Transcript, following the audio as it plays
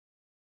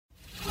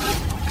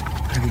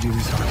we do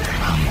this all day.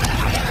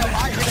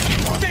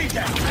 Stay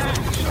down.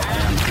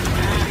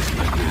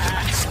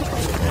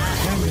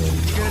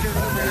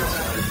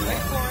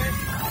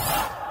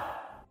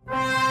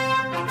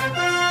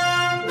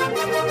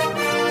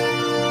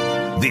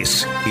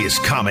 This is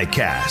Comic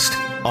Cast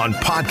on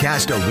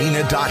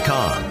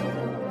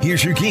podcastarena.com.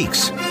 Here's your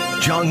geeks,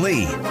 John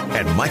Lee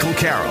and Michael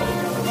Carroll.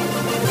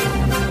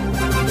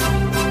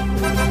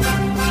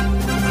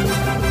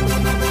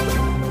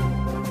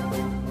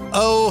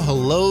 Oh,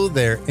 hello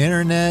there,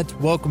 Internet.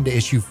 Welcome to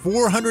issue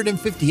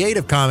 458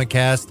 of Comic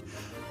Cast.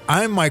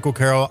 I'm Michael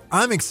Carroll.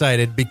 I'm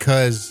excited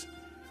because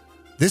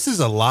this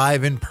is a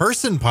live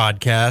in-person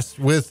podcast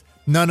with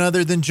none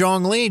other than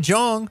Jong Lee.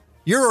 Jong,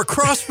 you're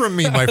across from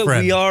me, my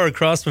friend. We are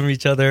across from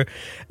each other,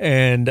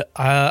 and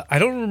I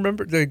don't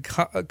remember. The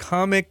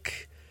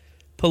Comic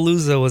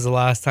Palooza was the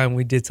last time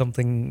we did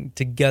something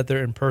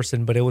together in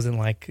person, but it wasn't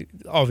like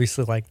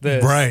obviously like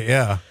this, right?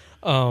 Yeah.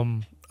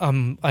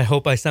 I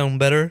hope I sound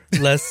better,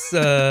 less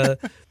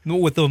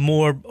with a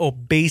more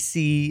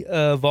bassy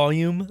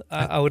volume.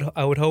 I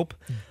would hope.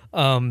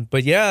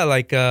 But yeah,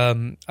 like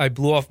I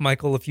blew off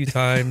Michael a few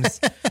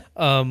times.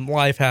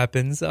 Life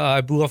happens.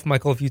 I blew off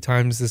Michael a few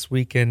times this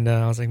week, and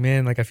I was like,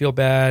 man, like I feel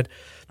bad.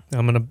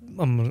 I'm gonna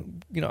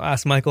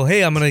ask Michael,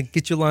 hey, I'm gonna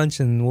get you lunch,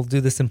 and we'll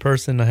do this in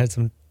person. I had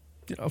some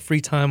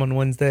free time on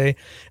Wednesday,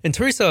 and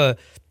Teresa,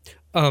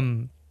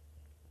 I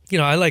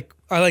like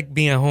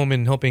being at home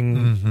and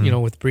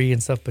helping, with Bree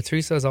and stuff. But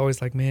Teresa is always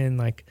like, man,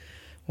 like,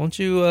 won't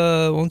you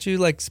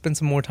like spend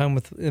some more time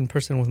in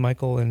person with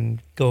Michael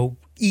and go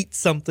eat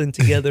something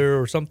together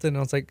or something? And I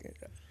was like,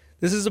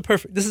 this is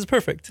perfect. This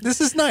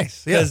is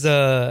nice. Because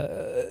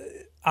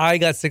I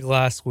got sick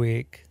last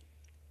week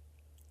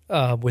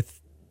with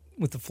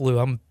the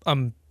flu.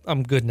 I'm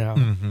good now.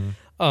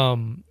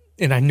 And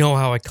I know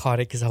how I caught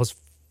it because I was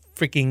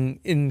freaking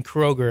in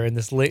Kroger, and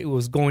this lady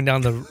was going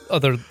down the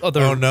other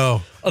oh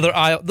no other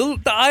aisle. The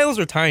aisles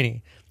are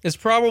tiny. It's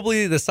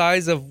probably the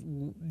size of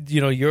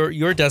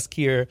your desk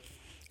here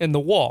and the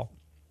wall.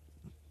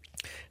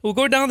 We'll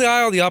go down the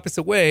aisle the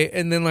opposite way,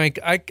 and then like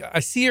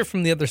I see her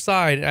from the other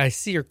side, and I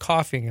see her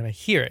coughing, and I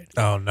hear it.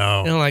 Oh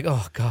no! And I'm like,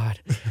 oh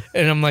god!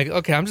 And I'm like,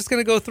 okay, I'm just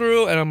gonna go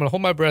through, and I'm gonna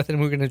hold my breath, and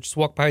we're gonna just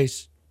walk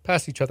past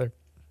each other.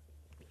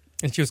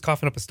 And she was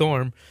coughing up a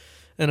storm,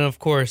 and of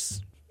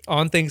course,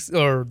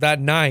 that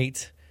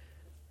night,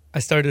 I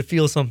started to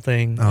feel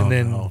something, and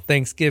then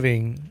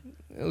Thanksgiving,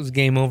 it was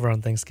game over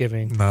on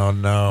Thanksgiving. No.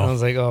 And I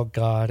was like, oh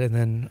god! And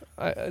then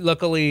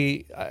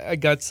luckily I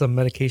got some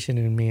medication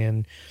in me,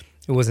 and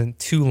it wasn't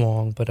too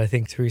long. But I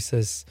think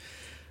Teresa's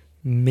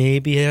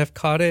maybe have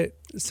caught it,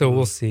 so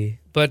we'll see.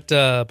 But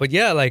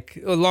yeah, like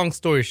a long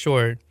story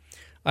short,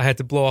 I had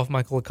to blow off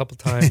Michael a couple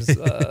times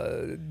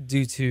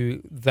due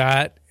to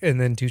that, and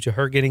then due to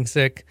her getting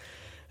sick.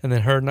 And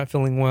then her not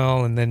feeling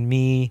well, and then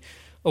me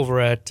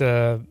over at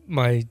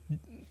my,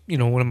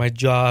 one of my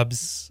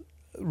jobs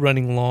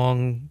running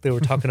long. They were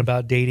talking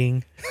about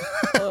dating,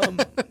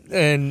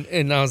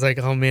 and I was like,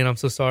 oh man, I'm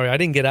so sorry. I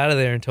didn't get out of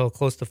there until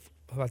close to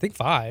I think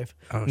 5.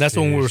 And that's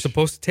when we were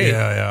supposed to take.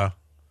 Yeah.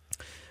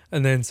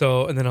 And then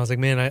I was like,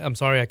 man, I'm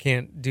sorry, I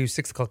can't do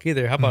 6 o'clock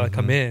either. How about I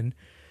come in?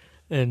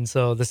 And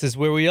so this is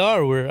where we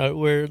are.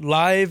 We're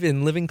live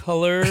in living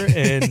color,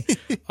 and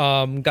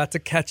got to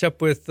catch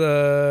up with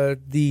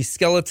the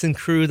skeleton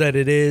crew that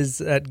it is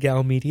at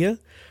Gal Media.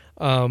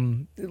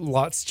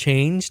 Lots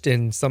changed,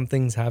 and some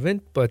things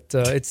haven't, but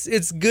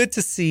it's good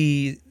to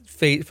see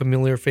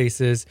familiar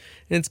faces,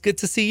 and it's good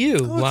to see you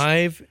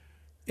live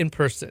in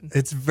person.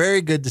 It's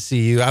very good to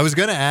see you. I was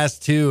going to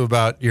ask too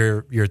about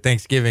your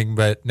Thanksgiving,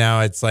 but now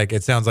it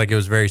sounds like it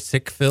was very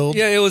sick filled.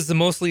 Yeah, it was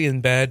mostly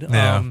in bed.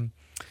 Yeah.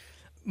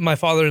 My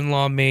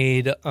father-in-law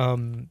made, we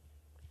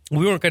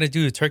weren't going to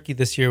do a turkey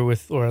this year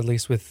with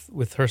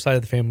her side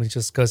of the family,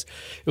 just because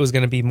it was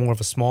going to be more of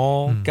a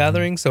small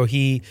gathering. So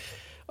he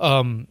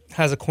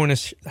has a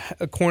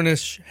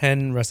Cornish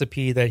hen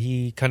recipe that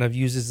he kind of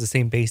uses the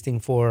same basting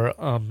for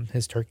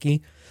his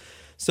turkey.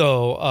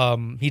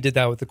 So he did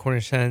that with the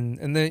Cornish hen.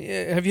 And then,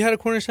 have you had a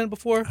Cornish hen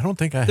before? I don't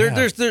think I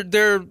have.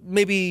 They're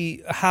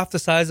maybe half the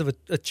size of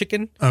a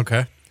chicken.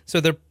 Okay.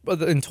 So they're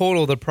in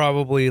total they're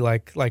probably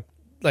like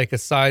a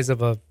size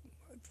of a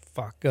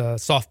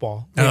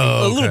softball.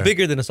 A little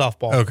bigger than a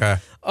softball. Okay.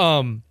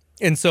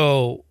 And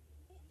so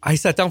I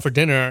sat down for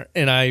dinner,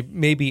 and I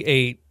maybe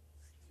ate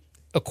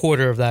a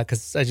quarter of that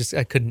because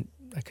I couldn't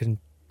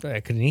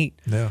eat.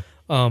 Yeah.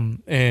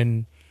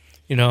 And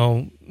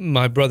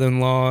my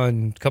brother-in-law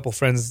and a couple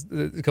friends,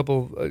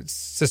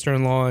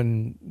 sister-in-law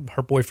and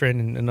her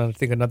boyfriend, and I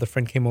think another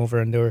friend came over,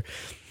 and they were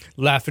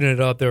laughing it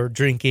up. They were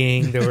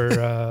drinking. They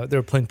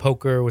were playing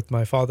poker with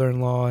my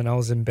father-in-law, and I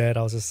was in bed.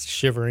 I was just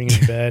shivering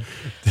in bed.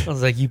 I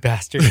was like, "You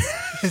bastard!"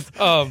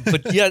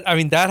 But yeah, I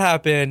mean that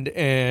happened,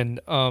 and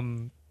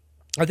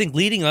I think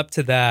leading up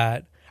to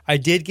that, I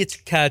did get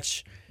to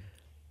catch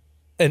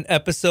an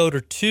episode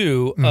or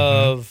two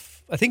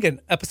of, I think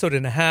an episode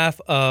and a half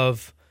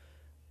of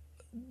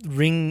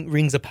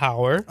Rings of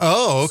Power.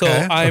 Oh,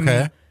 okay.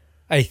 So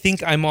I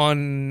think I'm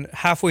on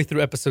halfway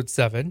through episode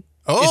 7.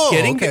 Oh,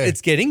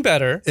 It's getting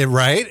better.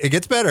 Right? It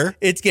gets better.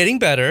 It's getting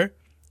better.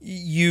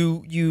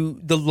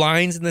 The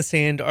lines in the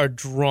sand are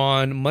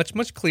drawn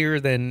much clearer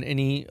than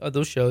any of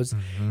those shows.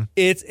 Mm-hmm.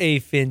 It's a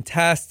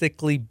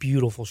fantastically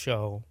beautiful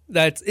show.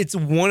 It's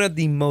one of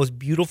the most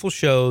beautiful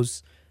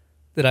shows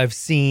that I've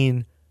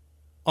seen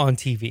on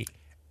TV.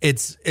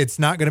 It's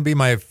not going to be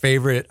my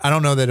favorite. I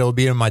don't know that it'll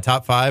be in my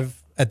top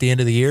 5 at the end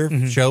of the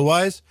year, show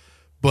wise,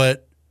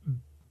 but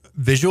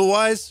visual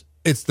wise,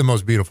 it's the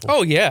most beautiful.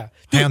 Oh yeah,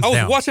 dude, Hands I was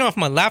down. watching off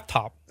my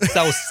laptop.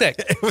 That was sick.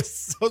 It was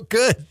so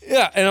good.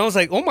 Yeah, and I was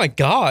like, "Oh my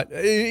god!"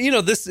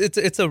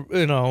 It's a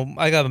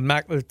I got a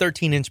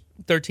 13-inch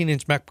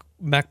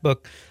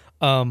MacBook,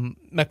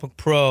 MacBook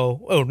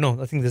Pro. Oh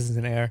no, I think this is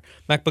an Air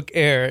MacBook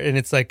Air, and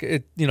it's like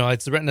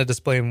it's a Retina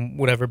display and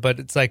whatever, but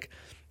it's like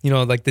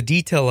like the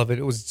detail of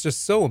it was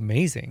just so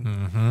amazing.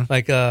 Mm-hmm.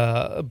 Like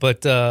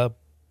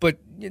but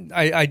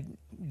I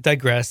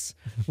digress.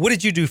 What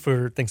did you do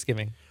for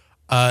Thanksgiving?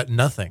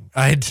 Nothing.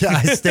 I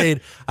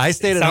stayed at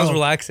Sounds home.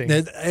 relaxing.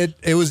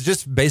 It was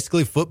just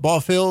basically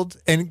football field,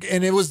 and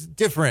it was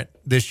different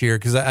this year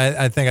because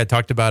I think I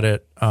talked about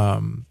it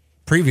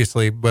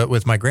previously, but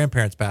with my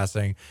grandparents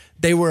passing,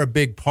 they were a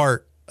big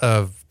part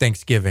of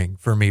Thanksgiving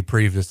for me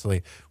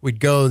previously. We'd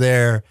go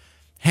there,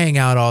 hang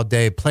out all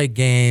day, play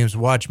games,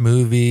 watch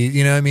movies,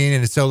 you know what I mean?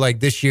 And so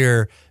like this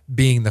year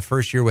being the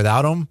first year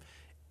without them,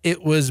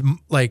 it was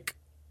like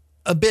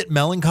a bit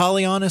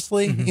melancholy,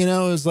 honestly. Mm-hmm.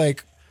 It was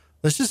like,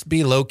 let's just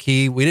be low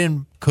key. We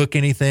didn't cook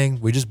anything.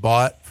 We just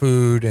bought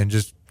food and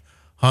just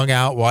hung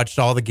out, watched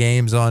all the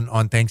games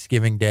on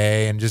Thanksgiving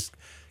Day, and just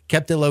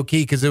kept it low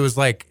key because it was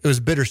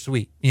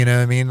bittersweet. You know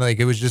what I mean? Like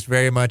it was just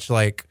very much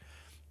like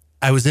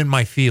I was in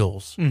my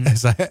feels,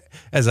 as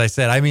I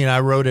said. I mean, I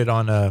wrote it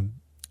on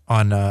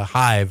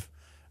Hive.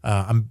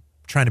 I'm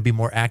trying to be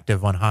more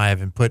active on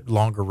Hive and put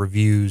longer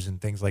reviews and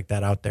things like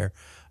that out there.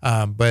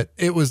 But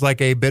it was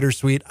like a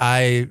bittersweet.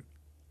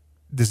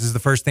 This is the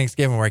first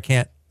Thanksgiving where I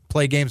can't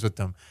play games with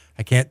them.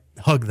 I can't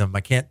hug them.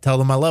 I can't tell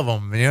them I love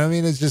them. You know what I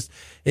mean? It's just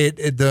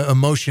the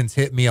emotions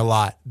hit me a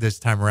lot this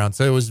time around.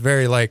 So it was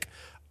very like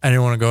I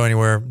didn't want to go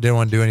anywhere, didn't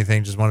want to do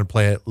anything, just wanted to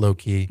play it low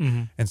key.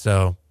 Mm-hmm. And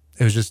so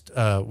it was just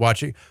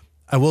watching.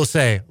 I will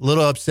say, a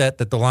little upset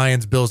that the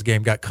Lions-Bills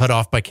game got cut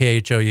off by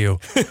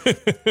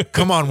KHOU.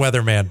 Come on,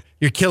 weatherman.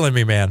 You're killing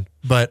me, man.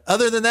 But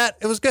other than that,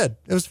 it was good.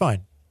 It was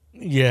fine.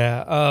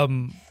 Yeah.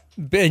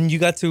 Ben, you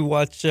got to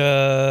watch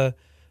a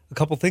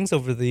couple things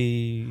over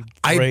the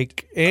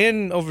break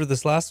and over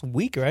this last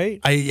week, right?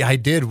 I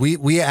did.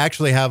 We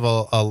actually have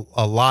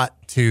a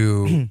lot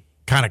to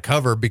kind of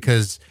cover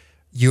because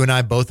you and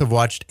I both have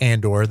watched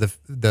Andor,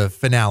 the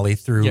finale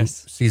through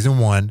season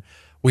 1.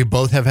 We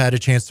both have had a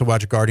chance to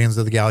watch Guardians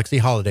of the Galaxy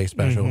Holiday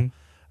Special.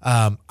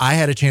 Mm-hmm. I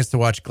had a chance to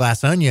watch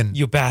Glass Onion.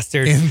 You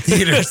bastard. In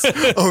theaters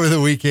over the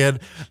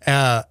weekend.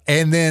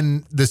 And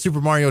then the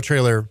Super Mario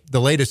trailer, the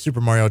latest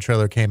Super Mario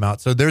trailer came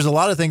out. So there's a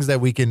lot of things that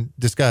we can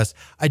discuss.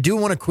 I do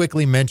want to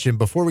quickly mention,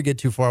 before we get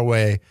too far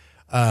away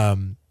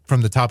from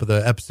the top of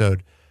the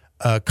episode,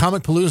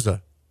 Comic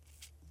Palooza,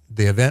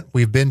 the event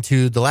we've been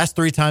to the last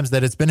 3 times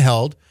that it's been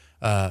held,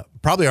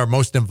 probably our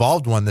most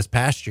involved one this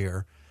past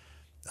year.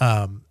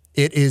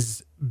 It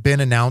is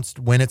been announced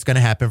when it's going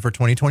to happen for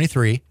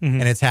 2023,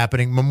 and it's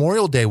happening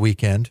Memorial Day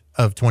weekend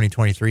of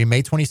 2023,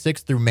 May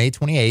 26th through May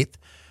 28th.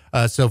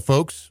 So,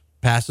 folks,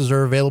 passes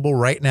are available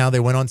right now.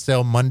 They went on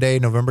sale Monday,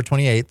 November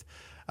 28th.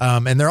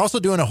 And they're also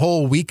doing a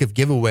whole week of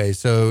giveaways.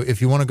 So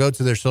if you want to go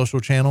to their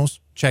social channels,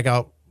 check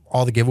out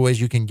all the giveaways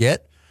you can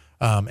get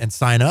and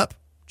sign up.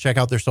 Check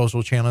out their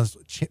social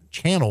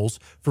channels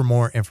for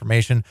more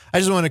information. I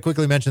just want to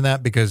quickly mention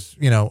that because,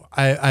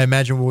 I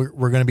imagine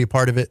we're going to be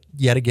part of it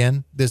yet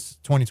again this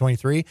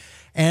 2023.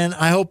 And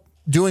I hope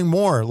doing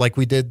more like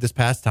we did this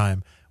past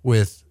time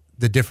with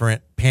the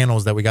different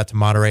panels that we got to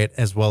moderate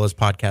as well as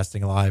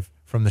podcasting live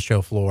from the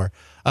show floor.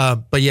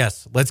 But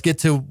yes, let's get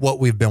to what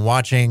we've been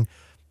watching.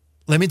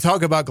 Let me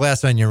talk about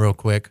Glass Onion real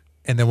quick,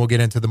 and then we'll get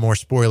into the more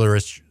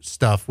spoilerish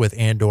stuff with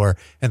Andor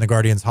and the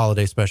Guardians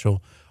Holiday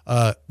Special.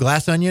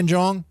 Glass Onion,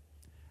 Jong,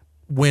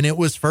 when it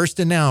was first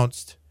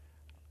announced,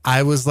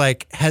 I was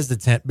like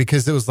hesitant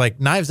because it was like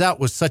Knives Out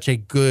was such a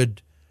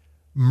good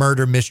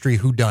murder mystery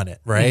whodunit,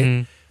 right?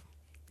 Mm-hmm.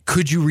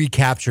 Could you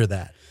recapture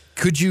that?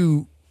 Could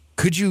you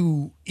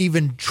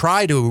even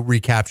try to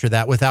recapture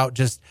that without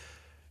just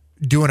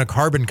doing a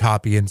carbon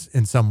copy in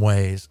some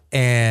ways?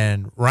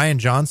 And Rian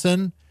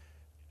Johnson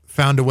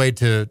found a way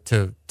to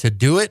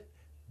do it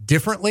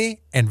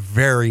differently and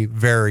very,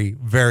 very,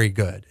 very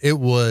good. It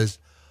was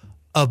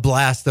a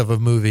blast of a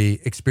movie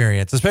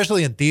experience,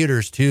 especially in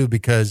theaters too,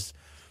 because,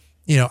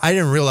 I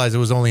didn't realize it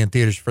was only in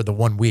theaters for the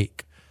 1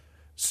 week.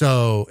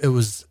 So it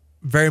was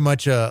very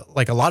much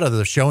like a lot of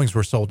the showings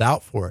were sold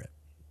out for it.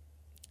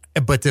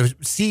 But to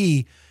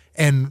see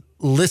and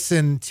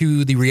listen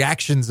to the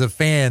reactions of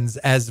fans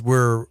as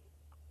we're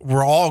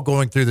all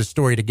going through the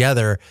story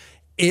together,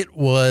 it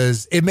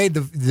made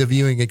the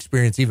viewing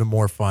experience even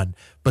more fun.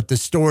 But the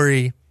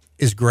story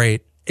is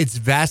great. It's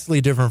vastly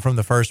different from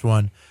the first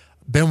one.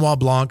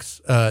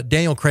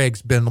 Daniel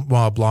Craig's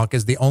Benoit Blanc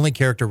is the only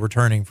character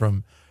returning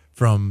from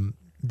from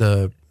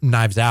the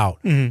Knives Out.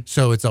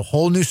 So it's a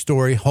whole new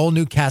story, whole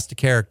new cast of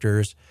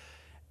characters.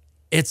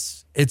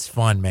 It's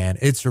fun, man.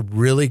 It's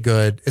really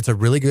good. It's a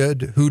really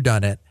good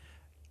whodunit.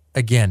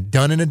 Again,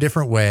 done in a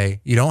different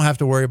way. You don't have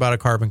to worry about a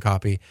carbon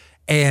copy.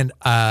 And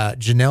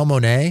Janelle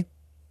Monáe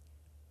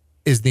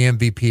is the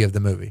MVP of the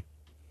movie.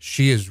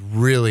 She is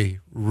really,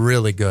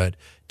 really good.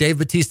 Dave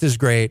Bautista's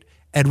great.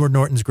 Edward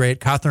Norton's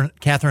great.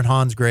 Catherine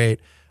Hahn's great.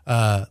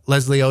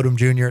 Leslie Odom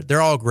Jr.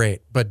 They're all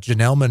great. But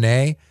Janelle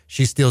Monáe,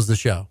 she steals the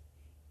show.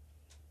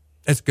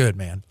 It's good,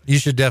 man. You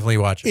should definitely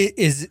watch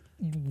it.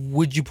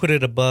 Would you put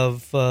it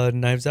above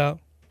Knives Out?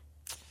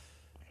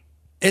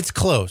 It's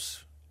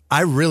close.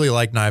 I really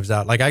like Knives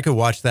Out. Like, I could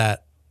watch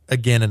that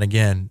again and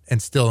again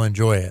and still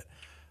enjoy it.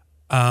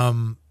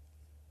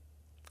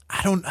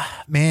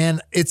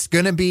 It's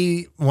going to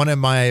be one of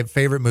my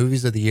favorite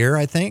movies of the year,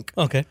 I think.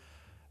 Okay.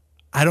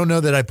 I don't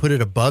know that I put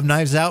it above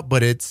Knives Out,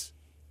 but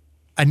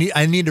I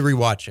need to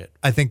rewatch it.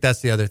 I think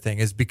that's the other thing,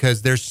 is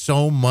because there's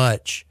so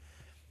much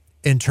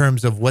in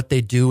terms of what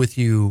they do with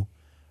you,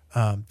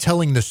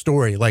 telling the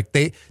story. Like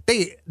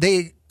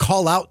they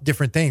call out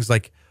different things,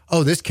 like,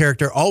 oh, this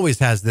character always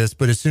has this,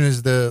 but as soon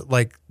as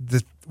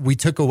we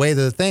took away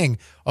the thing,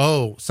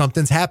 oh,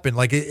 something's happened.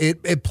 Like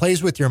it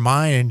plays with your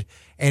mind,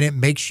 and it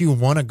makes you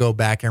want to go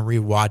back and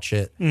rewatch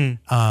it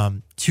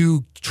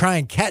to try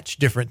and catch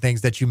different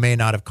things that you may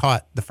not have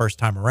caught the first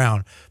time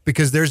around,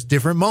 because there's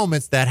different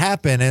moments that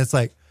happen, and it's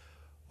like,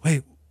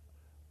 wait,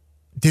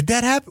 did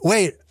that happen?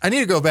 Wait, I need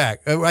to go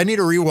back. I need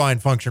a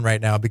rewind function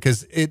right now,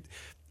 because it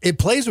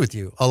plays with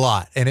you a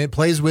lot, and it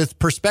plays with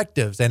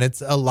perspectives, and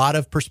it's a lot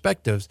of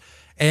perspectives.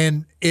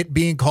 And it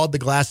being called The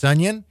Glass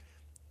Onion,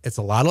 it's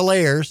a lot of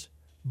layers,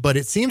 but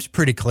it seems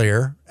pretty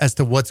clear as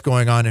to what's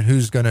going on and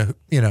who's going to,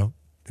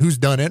 who's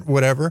done it,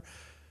 whatever.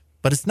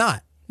 But it's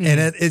not. And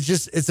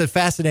it's a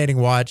fascinating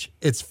watch.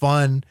 It's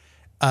fun.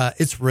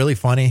 It's really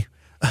funny.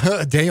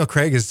 Daniel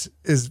Craig is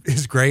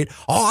great.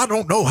 Oh, I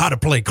don't know how to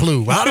play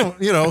Clue. I don't,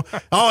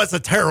 oh, it's a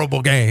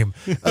terrible game.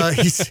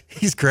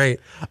 He's great.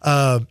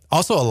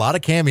 Also, a lot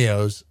of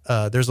cameos.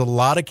 There's a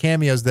lot of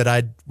cameos that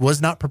I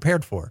was not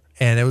prepared for,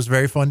 and it was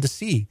very fun to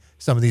see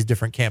some of these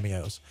different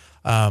cameos.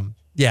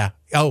 Yeah.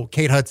 Oh,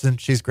 Kate Hudson,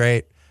 she's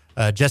great.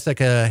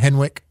 Jessica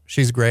Henwick,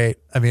 she's great.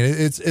 I mean,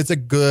 it's a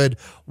good,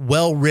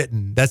 well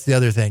written. That's the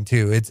other thing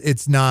too.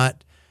 It's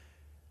not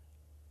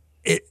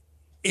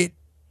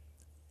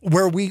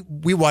where we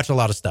watch a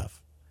lot of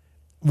stuff.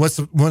 What's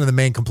one of the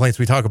main complaints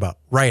we talk about?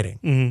 Writing.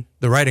 Mm-hmm.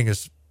 The writing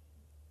is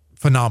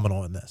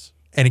phenomenal in this,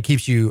 and it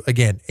keeps you,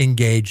 again,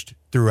 engaged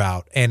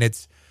throughout. And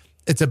it's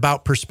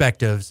about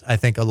perspectives, I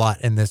think, a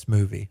lot in this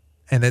movie,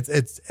 and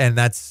and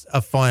that's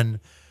a fun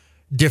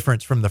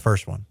difference from the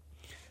first one.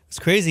 What's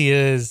crazy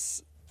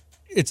is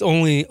it's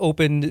only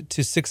opened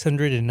to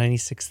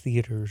 696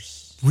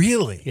 theaters.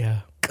 Really?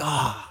 Yeah.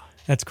 God.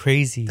 That's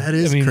crazy. That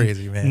is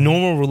crazy, man.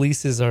 Normal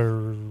releases are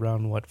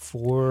around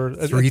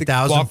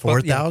 3,000,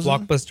 4,000? Yeah,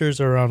 blockbusters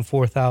are around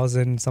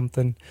 4,000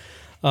 something.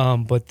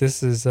 But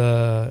this is,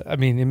 it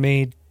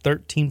made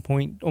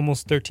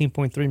almost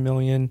 13.3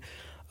 million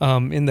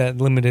in that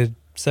limited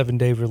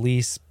 7-day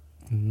release.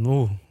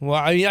 Ooh. Well,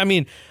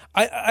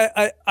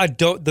 I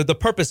don't. The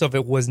purpose of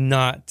it was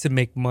not to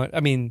make money. I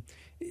mean,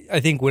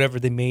 I think whatever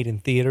they made in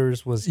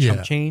theaters was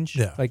chump change.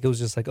 Yeah. Like, it was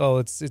just like, oh,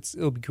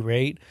 it'll be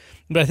great.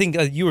 But I think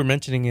you were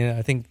mentioning it.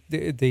 I think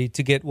they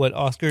to get what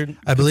Oscar.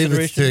 I believe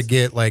it's to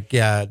get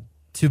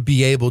to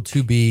be able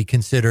to be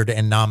considered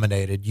and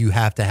nominated, you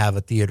have to have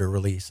a theater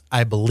release.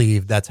 I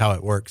believe that's how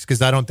it works,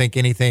 because I don't think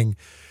anything.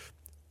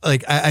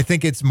 Like, I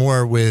think it's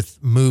more with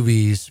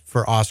movies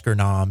for Oscar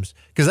noms,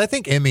 because I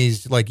think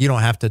Emmys, you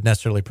don't have to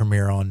necessarily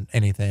premiere on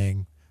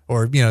anything,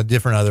 or,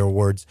 different other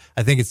awards.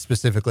 I think it's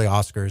specifically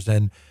Oscars.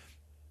 And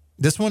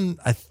this one,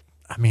 I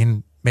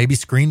mean, maybe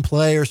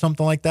screenplay or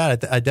something like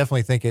that. I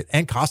definitely think it,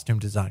 and costume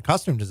design.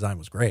 Costume design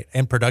was great,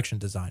 and production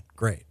design,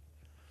 great.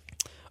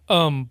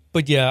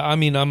 But yeah, I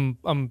mean,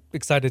 I'm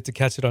excited to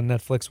catch it on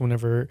Netflix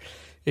whenever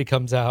it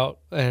comes out.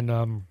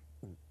 And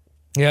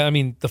yeah, I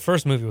mean, the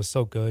first movie was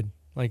so good.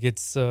 Like,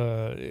 it's it's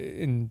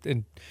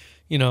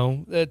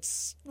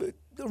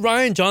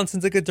Rian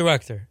Johnson's a good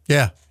director.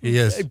 Yeah, he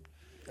is.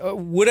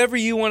 Whatever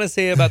you want to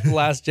say about The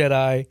Last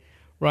Jedi,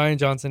 Rian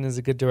Johnson is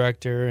a good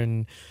director,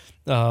 and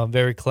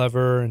very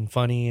clever and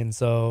funny, and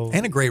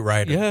a great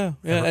writer. Yeah,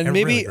 and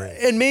maybe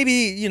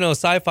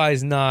sci-fi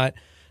is not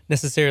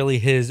necessarily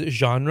his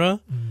genre.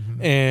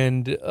 Mm-hmm.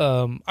 And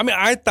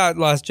I thought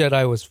Last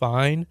Jedi was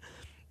fine.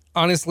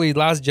 Honestly,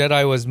 Last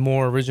Jedi was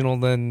more original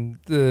than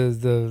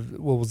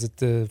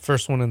the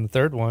first one and the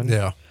third one.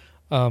 Yeah.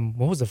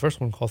 What was the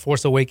first one called?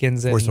 Force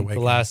Awakens and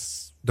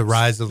The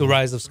Rise of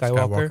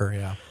Skywalker.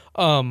 Yeah.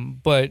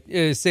 But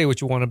say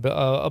what you want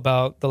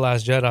about The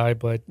Last Jedi,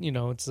 but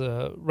it's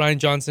Rian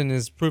Johnson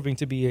is proving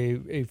to be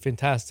a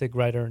fantastic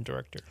writer and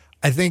director.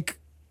 I think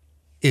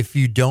if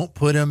you don't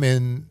put him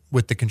in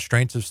with the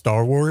constraints of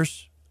Star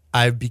Wars,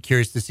 I'd be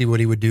curious to see what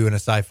he would do in a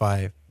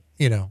sci-fi,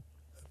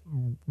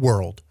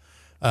 world,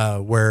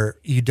 where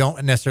you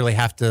don't necessarily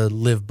have to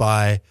live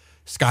by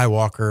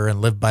Skywalker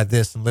and live by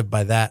this and live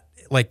by that.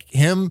 like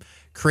him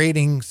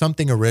creating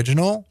something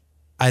original.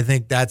 I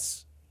think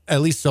that's,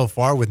 at least so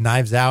far with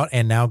Knives Out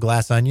and now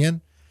Glass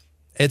Onion,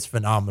 it's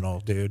phenomenal,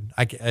 dude.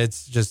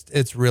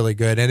 It's really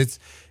good. And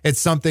it's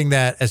something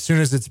that as soon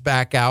as it's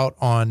back out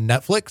on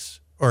Netflix,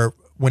 or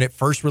when it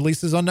first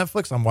releases on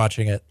Netflix, I'm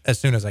watching it as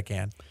soon as I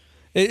can.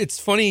 It's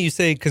funny you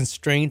say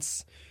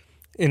constraints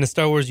in the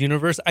Star Wars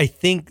universe. I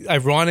think,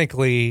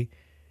 ironically,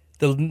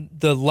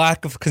 the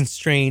lack of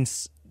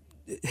constraints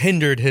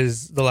hindered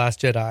The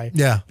Last Jedi.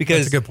 Yeah, because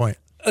that's a good point.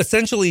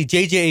 Essentially,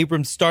 J.J.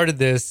 Abrams started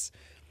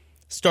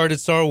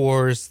Star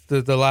Wars,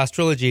 the last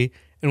trilogy,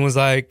 and was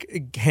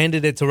like,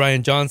 handed it to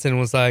Rian Johnson and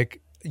was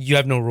like, you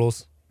have no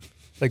rules.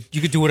 Like,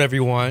 you could do whatever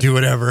you want. Do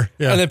whatever.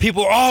 Yeah. And then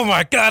people, oh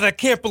my God, I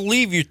can't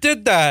believe you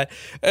did that.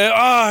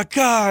 Oh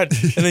God.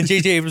 And then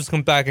J.J. Abrams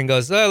comes back and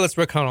goes, let's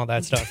recount all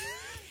that stuff.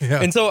 Yeah.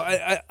 And so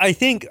I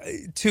think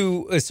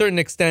to a certain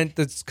extent,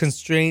 that's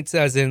constraints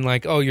as in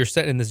like, oh, you're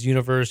set in this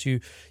universe,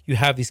 you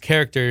have these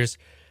characters,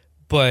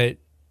 but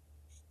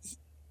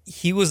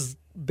he was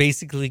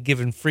basically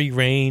given free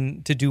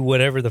reign to do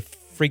whatever the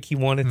freak he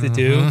wanted to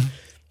do.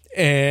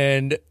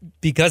 And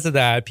because of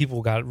that,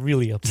 people got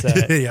really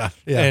upset. Yeah.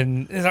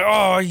 And it's like,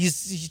 oh,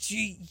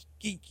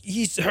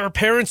 he's her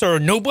parents are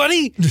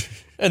nobody.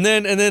 and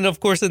then of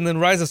course, and then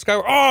Rise of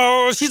Skywalker,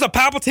 oh, she's a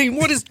Palpatine.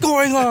 What is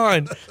going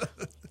on?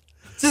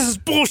 This is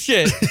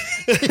bullshit.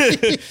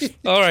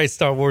 All right,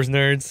 Star Wars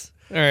nerds.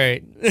 All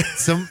right.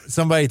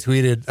 Somebody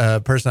tweeted,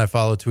 a person I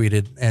follow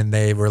tweeted, and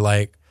they were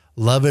like,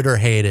 love it or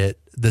hate it,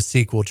 the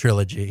sequel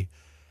trilogy.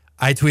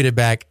 I tweeted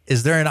back,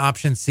 is there an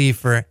option C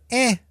for,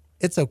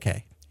 it's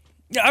okay?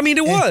 Yeah, I mean,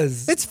 it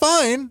was. It's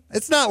fine.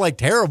 It's not like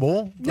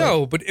terrible.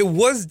 No, but it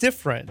was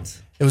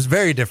different. It was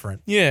very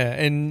different. Yeah,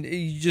 and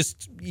you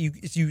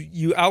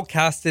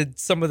outcasted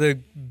some of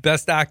the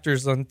best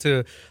actors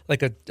onto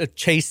like a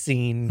chase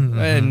scene,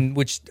 and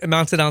which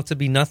amounted out to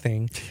be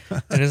nothing.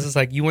 And it's just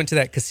like you went to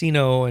that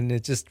casino, and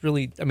it just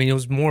really, I mean, it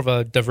was more of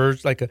a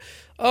diverge, like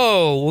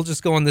we'll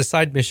just go on this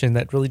side mission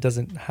that really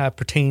doesn't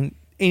pertain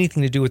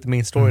anything to do with the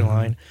main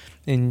storyline.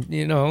 And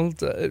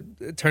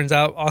it turns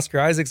out Oscar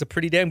Isaac's a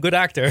pretty damn good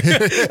actor,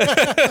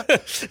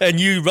 and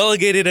you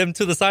relegated him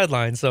to the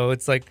sideline. So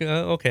it's like,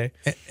 okay.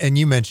 And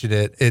you mentioned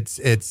it.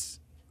 It's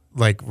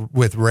like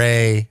with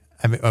Rey.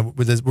 I mean,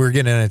 with this, we're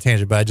getting on a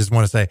tangent, but I just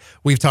want to say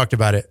we've talked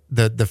about it.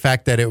 The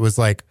fact that it was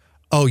like,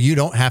 oh, you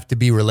don't have to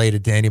be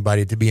related to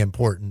anybody to be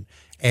important.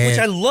 And which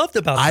I loved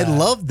about that. I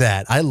love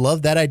that. I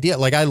love that idea.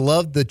 Like, I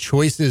love the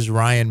choices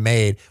Ryan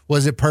made.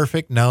 Was it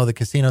perfect? No. The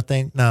casino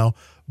thing? No.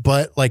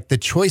 But like the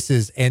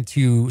choices, and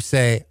to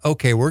say,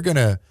 okay, we're going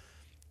to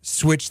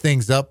switch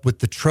things up with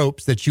the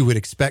tropes that you would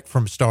expect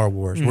from Star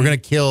Wars. We're going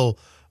to kill,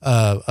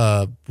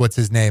 what's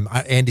his name?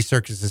 Andy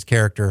Serkis's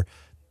character,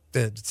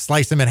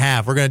 slice him in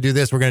half. We're going to do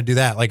this. We're going to do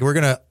that. Like, we're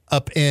going to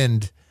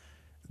upend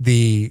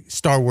the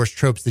Star Wars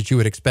tropes that you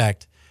would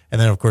expect.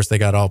 And then, of course, they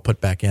got all put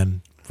back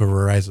in for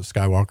Rise of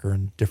Skywalker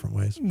in different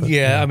ways. But,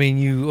 I mean,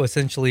 you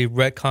essentially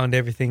retconned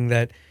everything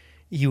that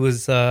he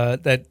was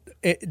that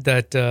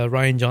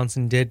Rian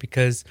Johnson did,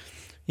 because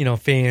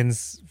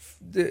fans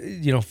got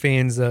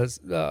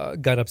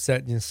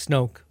upset.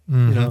 Snoke,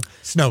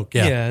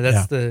 Snoke,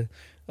 that's the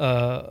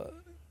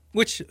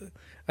which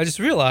I just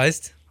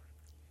realized.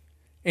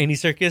 Andy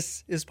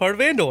Serkis is part of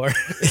Andor.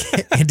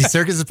 Andy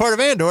Serkis is part of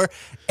Andor,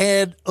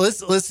 and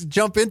let's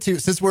jump into,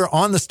 since we're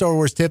on the Star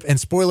Wars tip, and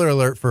spoiler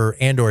alert for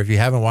Andor if you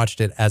haven't watched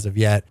it as of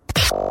yet.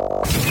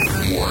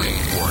 Warning.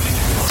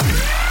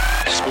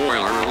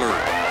 Spoiler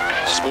alert.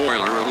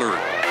 Spoiler alert.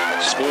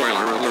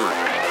 Spoiler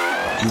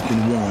alert. You've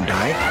been warned,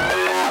 right?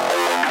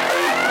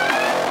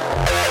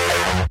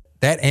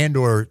 That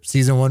Andor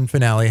season 1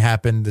 finale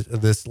happened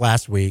this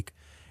last week.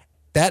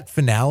 That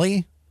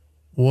finale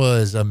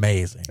was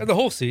amazing. The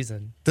whole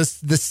season.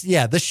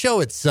 The show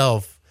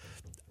itself,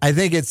 I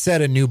think it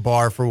set a new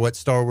bar for what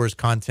Star Wars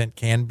content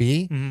can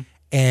be.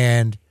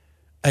 And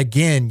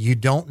again, you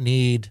don't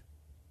need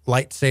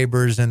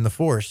lightsabers and the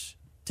Force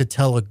to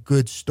tell a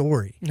good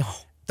story. No.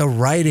 The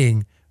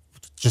writing,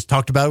 just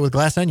talked about it with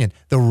Glass Onion.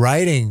 The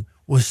writing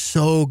was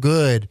so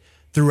good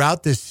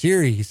throughout this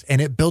series,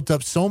 and it built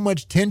up so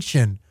much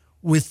tension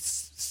with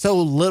so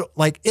little,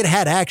 like, it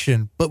had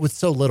action, but with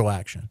so little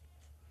action.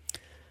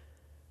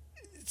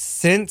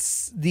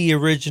 Since the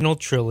original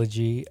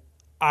trilogy,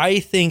 I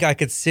think I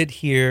could sit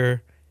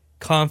here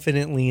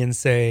confidently and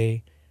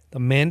say The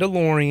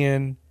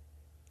Mandalorian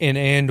and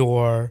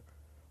Andor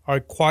are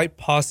quite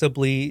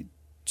possibly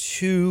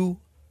two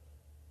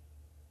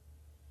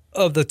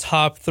of the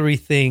top 3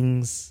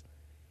 things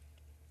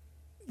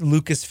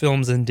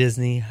Lucasfilms and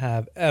Disney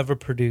have ever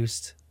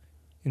produced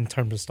in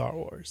terms of Star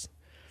Wars.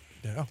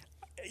 Yeah.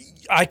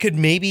 I could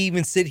maybe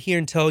even sit here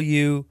and tell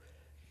you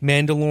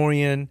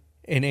Mandalorian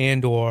and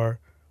Andor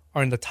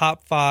are in the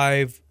top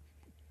 5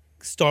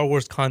 Star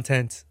Wars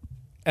content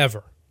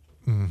ever.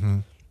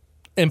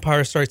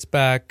 Empire Strikes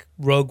Back,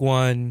 Rogue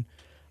One,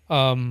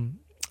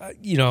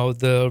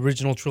 the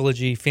original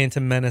trilogy,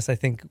 Phantom Menace, I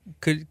think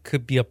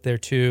could be up there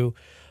too.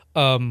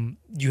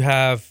 You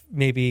have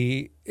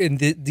maybe, and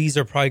these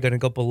are probably going to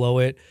go below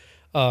it,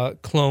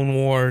 Clone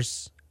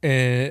Wars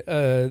and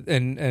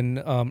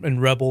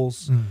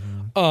Rebels.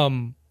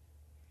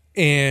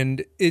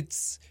 And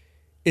it's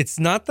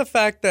not the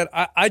fact that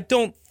I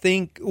don't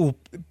think, well,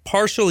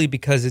 partially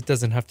because it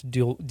doesn't have to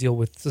deal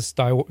with the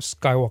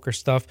Skywalker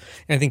stuff,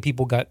 and I think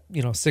people got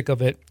sick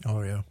of it.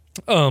 Oh yeah.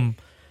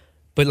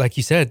 But like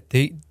you said,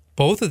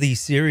 both of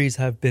these series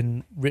have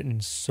been written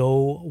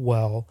so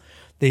well.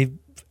 They've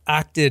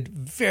acted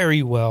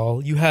very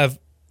well. You have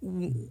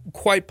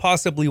quite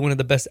possibly one of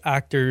the best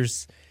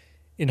actors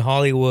in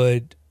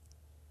Hollywood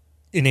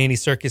in Andy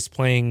Serkis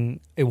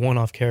playing a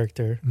one-off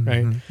character,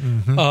 right?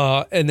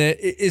 And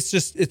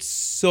it's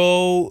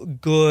so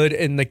good,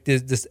 and like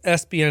this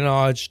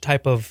espionage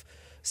type of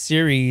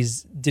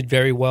series did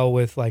very well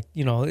with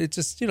it's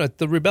just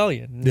the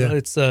rebellion. Yeah.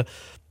 It's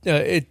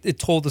it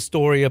told the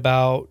story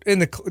about,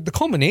 and the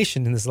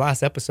culmination in this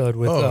last episode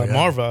with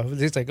Marva.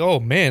 It's like, oh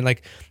man,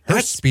 like Her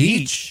that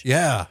speech.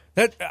 Yeah.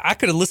 that I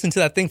could have listened to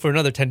that thing for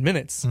another 10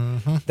 minutes.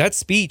 That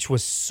speech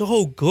was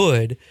so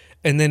good.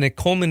 And then it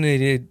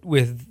culminated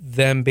with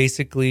them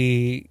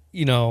basically,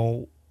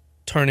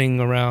 turning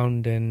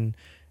around and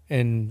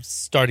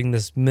starting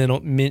this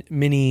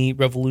mini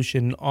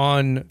revolution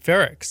on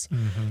Ferrex.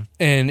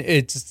 And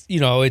it's,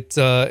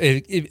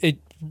 it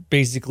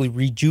basically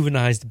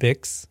rejuvenized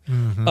Bix.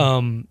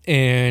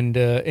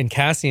 And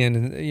Cassian,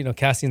 and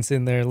Cassian's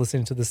sitting there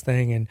listening to this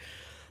thing, and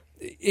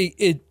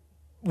it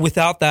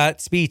without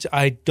that speech,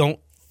 I don't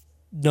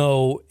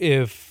know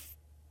if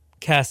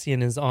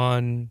Cassian is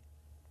on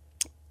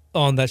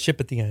that ship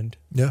at the end.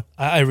 Yeah.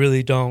 I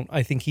really don't.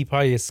 I think he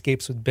probably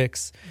escapes with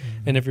Bix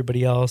and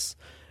everybody else.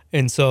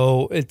 And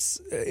so it's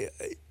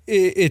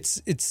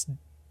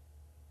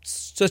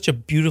such a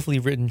beautifully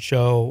written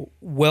show,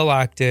 well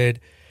acted,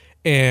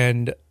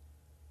 and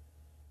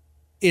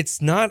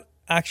it's not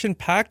action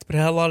packed, but it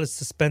had a lot of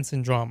suspense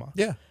and drama.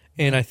 Yeah.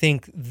 And I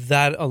think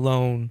that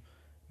alone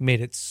made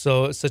it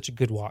such a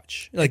good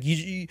watch. Like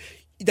you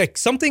like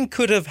something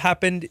could have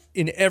happened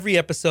in every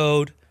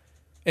episode,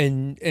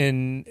 and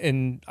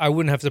I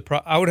wouldn't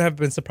have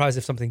been surprised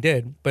if something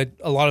did, but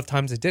a lot of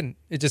times it didn't.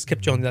 It just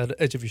kept you on the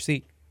edge of your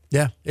seat.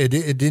 Yeah, it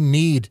didn't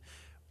need.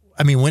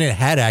 I mean, when it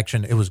had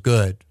action, it was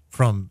good.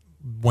 From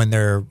when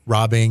they're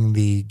robbing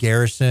the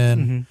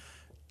garrison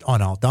on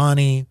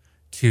Aldhani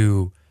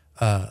to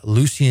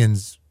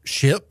Lucian's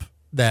ship,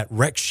 that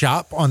wreck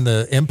shop on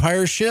the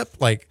Empire ship,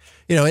 like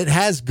it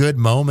has good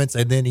moments.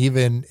 And then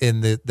even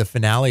in the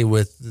finale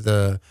with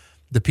the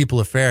people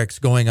of Ferrex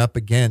going up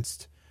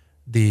against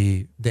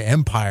the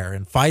Empire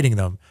and fighting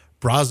them,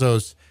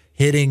 Brazos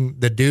hitting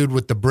the dude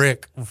with the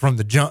brick from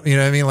the jump, you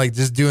know what I mean? Like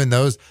just doing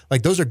those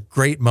are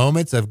great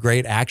moments of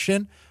great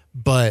action,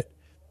 but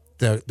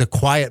the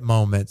quiet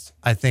moments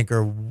I think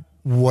are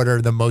what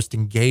are the most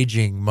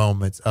engaging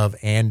moments of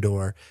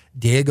Andor.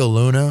 Diego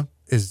Luna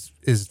is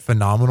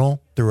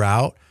phenomenal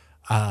throughout.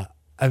 I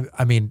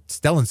mean,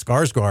 Stellan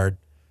Skarsgård,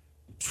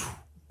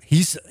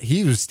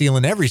 he was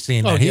stealing every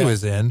scene that he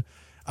was in,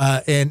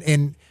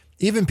 and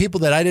even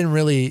people that I didn't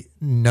really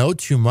know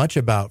too much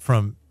about,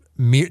 from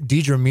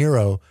Deidre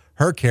Miro,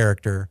 her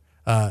character,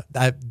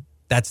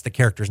 that's the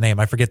character's name.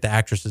 I forget the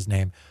actress's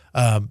name.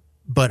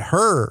 But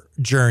her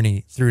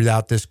journey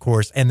throughout this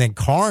course, and then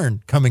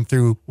Karn coming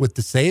through with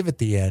the save at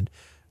the end,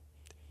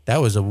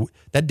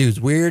 that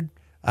dude's weird.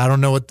 I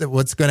don't know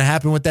what's going to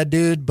happen with that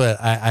dude,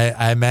 but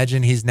I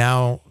imagine he's,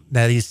 now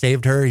that he's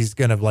saved her, he's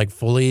going to like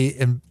fully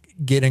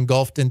get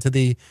engulfed into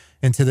the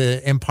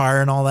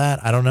Empire and all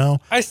that. I don't know.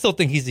 I still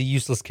think he's a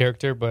useless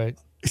character, but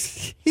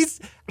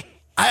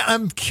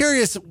I'm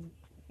curious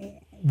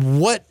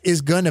what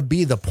is going to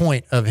be the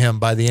point of him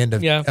by the end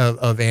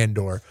of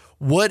Andor.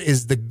 What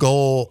is the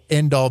goal,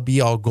 end all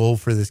be all goal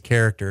for this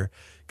character?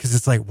 Because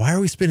it's like, why are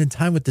we spending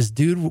time with this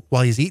dude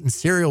while he's eating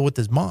cereal with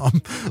his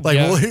mom?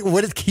 Like,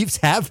 what keeps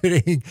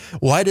happening?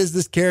 Why does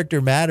this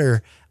character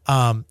matter?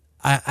 But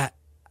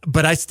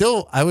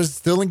I was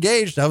still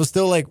engaged. I was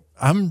still like,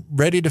 I'm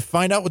ready to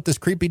find out what this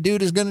creepy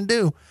dude is going to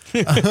do.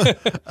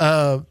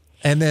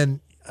 And then,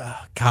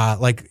 God,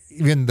 like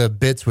even the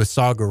bits with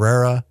Saw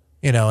Gerrera,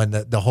 and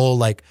the whole,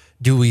 like,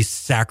 do we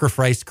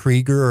sacrifice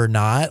Krieger or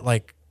not?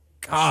 Like,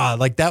 God,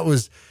 like that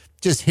was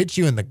just hit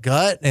you in the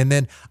gut. And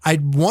then I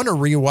want to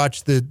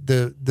rewatch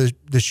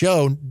the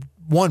show,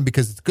 one,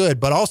 because it's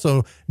good, but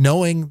also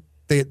knowing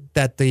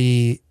that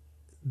the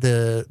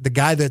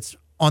guy that's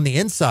on the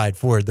inside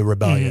for the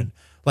rebellion,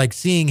 like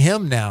seeing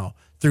him now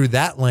through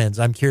that lens,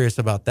 I'm curious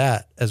about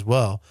that as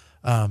well.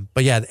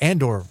 But yeah,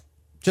 Andor,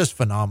 just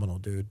phenomenal,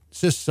 dude.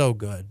 It's just so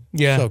good.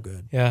 Yeah. So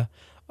good. Yeah.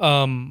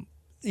 I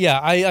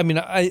mean,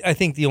 I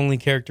think the only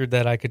character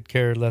that I could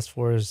care less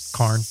for is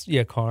Karn.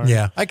 Yeah, Karn.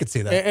 Yeah, I could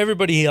see that.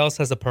 Everybody else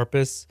has a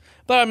purpose,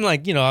 but I'm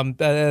like, I'm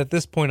at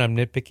this point, I'm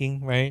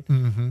nitpicking, right?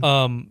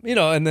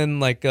 And then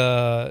like,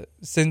 Cinta?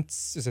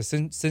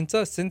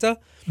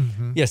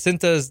 Yeah,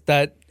 Cinta's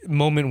that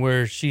moment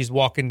where she's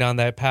walking down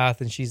that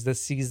path and sees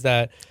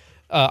that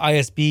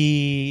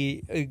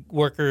ISB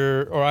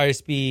worker or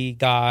ISB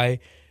guy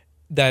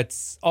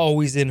that's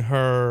always in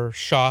her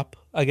shop,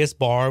 I guess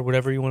bar,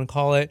 whatever you want to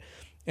call it.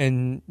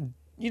 And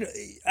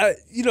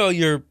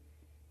you're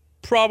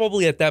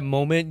probably at that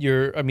moment,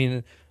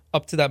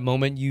 up to that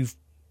moment,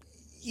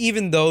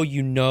 even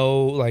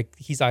though like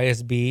he's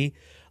ISB,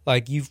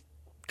 like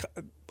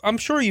I'm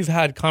sure you've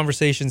had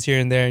conversations here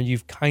and there, and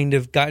you've kind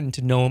of gotten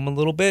to know him a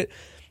little bit,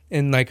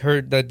 and like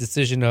heard that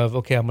decision of,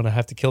 okay, I'm gonna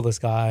have to kill this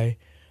guy,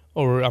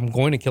 or I'm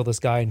going to kill this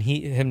guy, and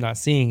him not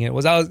seeing it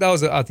that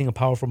was I think a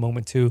powerful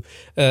moment too,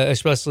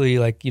 especially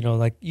like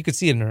like you could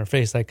see it in her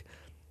face, like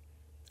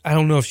I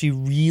don't know if she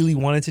really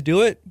wanted to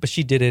do it, but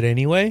she did it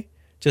anyway,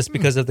 just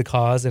because of the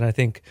cause. And I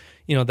think,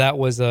 that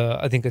was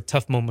I think a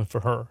tough moment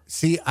for her.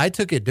 See, I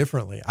took it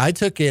differently. I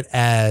took it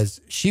as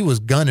she was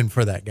gunning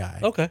for that guy.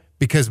 Okay.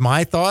 Because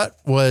my thought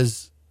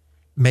was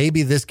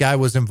maybe this guy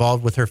was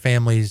involved with her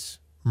family's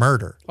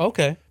murder.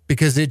 Okay.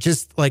 Because it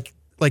just like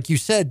you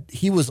said,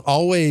 he was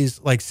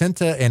always like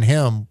Cinta and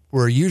him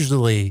were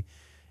usually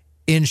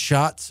in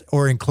shots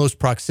or in close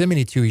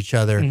proximity to each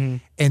other. Mm-hmm.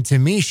 And to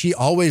me, she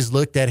always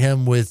looked at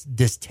him with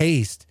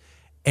distaste.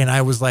 And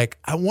I was like,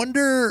 I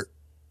wonder,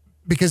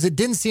 because it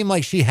didn't seem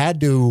like she had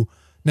to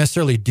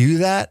necessarily do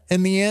that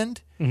in the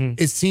end. Mm-hmm.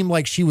 It seemed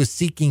like she was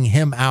seeking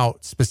him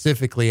out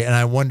specifically. And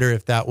I wonder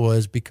if that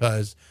was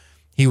because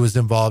he was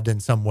involved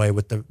in some way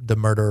with the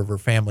murder of her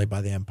family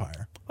by the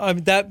Empire.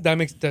 That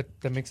makes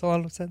a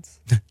lot of sense.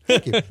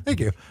 Thank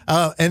you.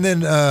 And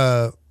then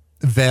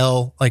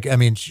Vel,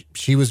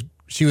 she was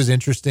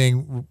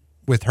interesting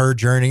with her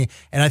journey.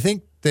 And I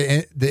think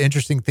the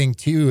interesting thing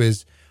too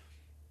is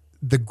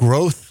the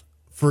growth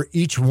for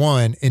each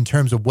one in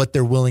terms of what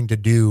they're willing to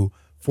do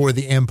for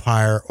the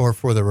Empire or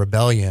for the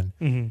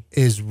Rebellion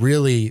is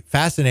really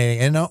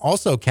fascinating. And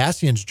also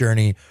Cassian's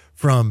journey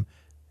from,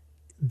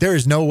 there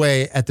is no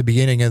way at the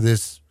beginning of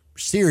this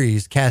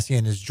series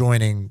Cassian is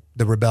joining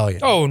the Rebellion.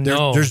 Oh,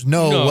 no. There's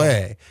no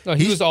way. No,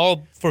 he was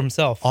all for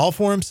himself. All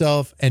for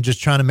himself and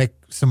just trying to make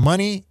some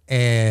money.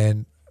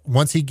 And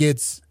once he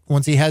kills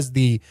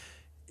the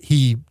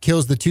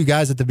two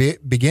guys at the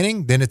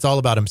beginning, then it's all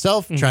about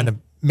himself, trying to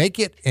make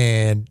it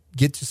and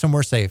get to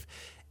somewhere safe.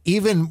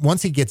 Even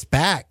once he gets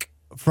back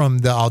from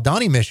the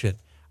Aldhani mission,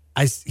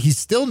 he's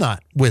still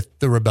not with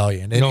the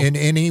Rebellion in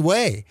any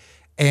way.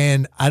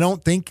 And I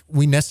don't think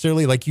we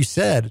necessarily, like you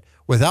said,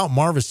 without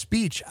Marva's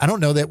speech, I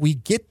don't know that we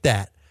get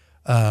that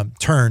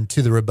turn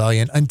to the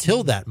Rebellion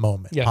until that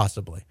moment,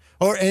 possibly.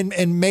 Or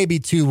and maybe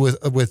too with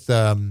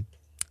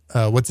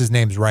what's his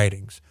name's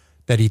writings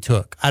that he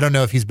took. I don't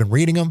know if he's been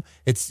reading them.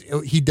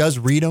 He does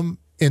read them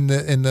in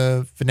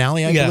the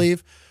finale, I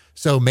believe.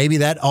 So maybe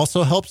that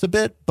also helps a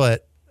bit.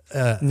 But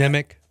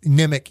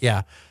Nemik,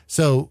 yeah.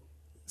 So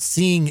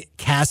seeing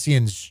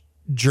Cassian's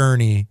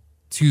journey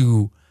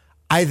to,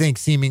 I think,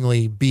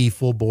 seemingly be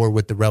full bore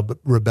with the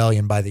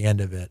Rebellion by the end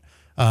of it.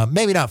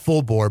 Maybe not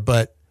full bore,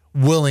 but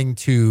willing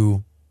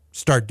to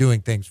start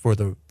doing things for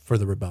the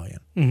Rebellion.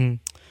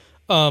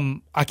 Mm-hmm.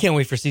 I can't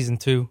wait for season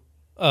 2.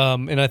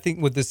 And I think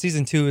with the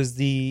season 2 is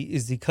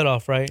the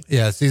cutoff, right?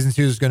 Yeah, season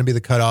 2 is going to be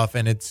the cutoff,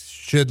 and it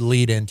should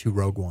lead into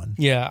Rogue One.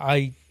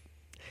 Yeah,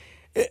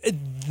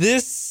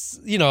 this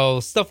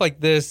stuff like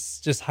this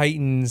just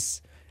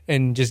heightens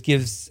and just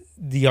gives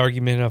the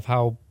argument of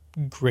how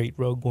great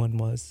Rogue One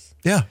was.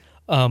 Yeah.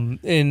 And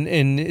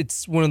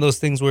it's one of those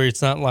things where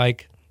it's not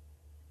like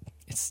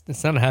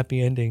it's not a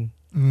happy ending,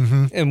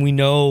 and we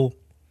know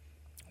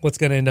what's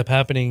going to end up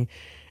happening.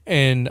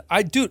 And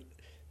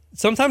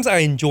sometimes I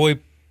enjoy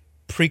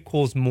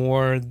prequels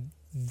more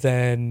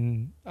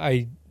than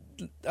I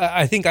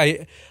think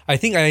I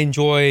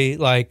enjoy,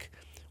 like,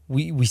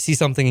 we see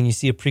something and you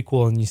see a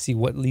prequel and you see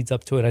what leads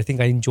up to it. I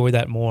think I enjoy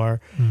that more.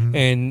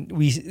 And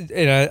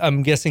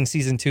I'm guessing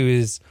season 2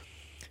 is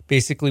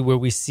basically where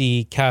we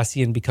see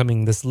Cassian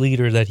becoming this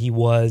leader that he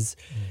was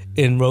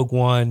in Rogue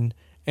One,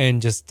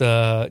 and just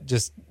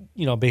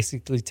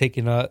basically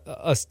taking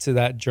us to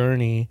that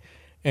journey.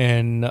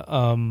 And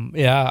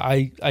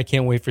I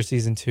can't wait for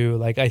season 2.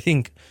 Like, I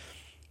think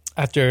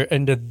after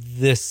end of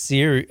this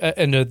season,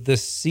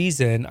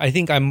 I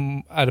think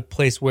I'm at a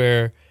place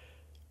where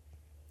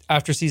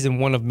after season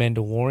 1 of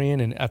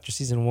Mandalorian and after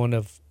season 1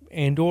 of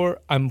Andor,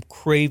 I'm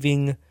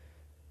craving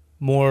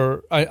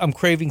more. I'm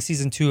craving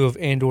season 2 of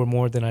Andor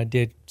more than I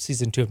did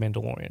season 2 of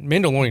Mandalorian.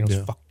 Mandalorian was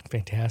fucking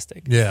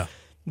fantastic. Yeah.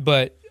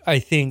 But I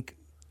think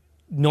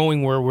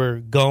knowing where we're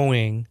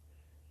going,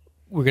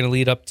 we're going to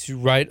lead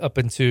right up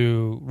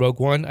into Rogue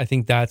One. I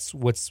think that's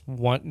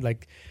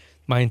like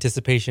my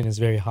anticipation is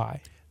very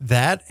high.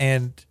 That,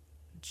 and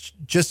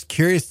just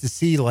curious to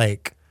see,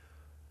 like,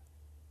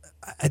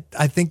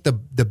 I think the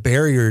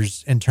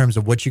barriers in terms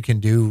of what you can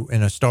do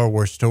in a Star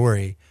Wars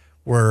story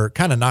were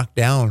kind of knocked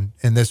down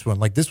in this one.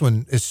 Like, this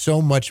one is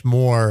so much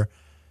more,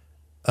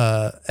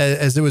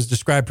 as it was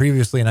described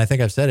previously, and I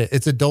think I've said it,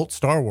 it's adult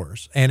Star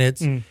Wars. And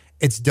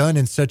it's done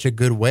in such a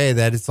good way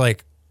that it's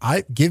like,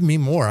 give me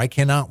more. I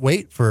cannot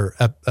wait for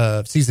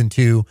season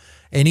 2.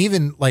 And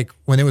even like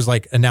when it was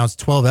like announced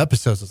 12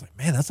 episodes, I was like,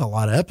 man, that's a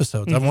lot of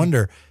episodes. I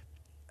wonder,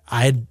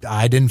 I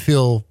didn't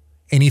feel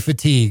any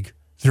fatigue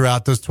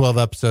throughout those 12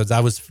 episodes.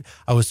 I was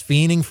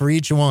fiending for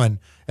each one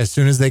as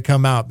soon as they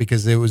come out,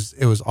 because it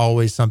was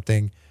always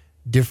something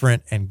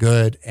different and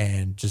good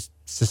and just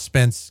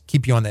suspense,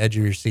 keep you on the edge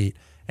of your seat.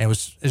 And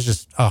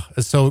it's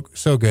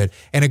so good.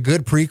 And a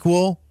good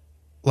prequel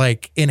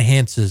like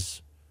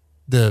enhances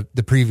the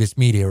previous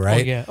media,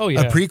 right? Oh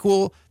yeah. A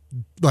prequel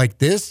like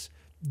this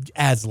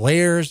adds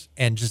layers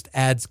and just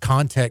adds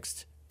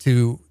context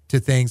to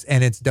things,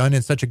 and it's done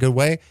in such a good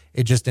way.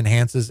 It just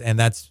enhances, and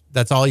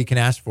that's all you can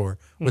ask for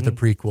with a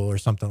prequel or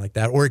something like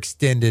that, or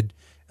extended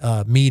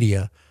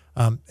media.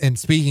 And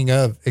speaking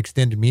of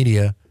extended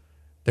media,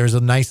 there's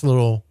a nice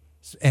little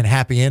and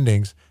happy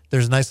endings.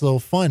 There's a nice little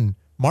fun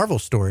Marvel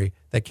story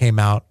that came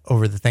out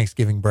over the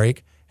Thanksgiving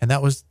break, and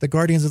that was the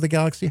Guardians of the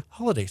Galaxy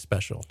holiday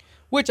special.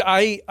 Which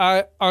I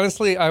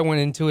honestly, I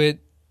went into it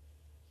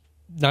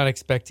not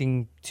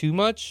expecting too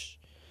much.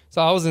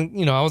 So I wasn't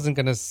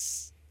going to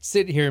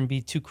sit here and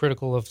be too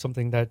critical of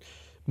something that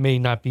may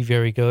not be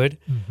very good.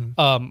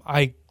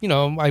 I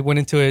went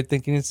into it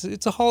thinking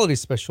it's a holiday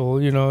special.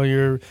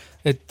 The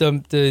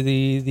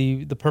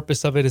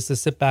purpose of it is to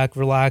sit back,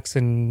 relax,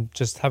 and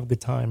just have a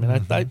good time. And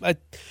I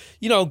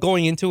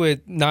going into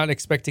it not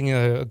expecting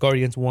a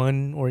Guardians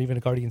 1 or even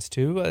a Guardians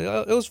 2,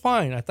 it was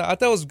fine. I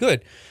thought it was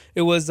good.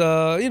 It was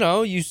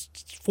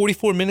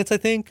 44 minutes, I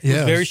think. It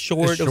was very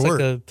short. It was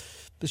like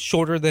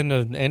shorter than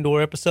an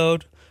Andor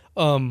episode.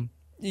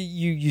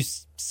 You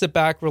sit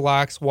back,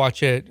 relax,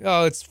 watch it.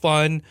 Oh, it's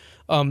fun.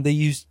 They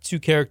use two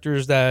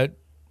characters that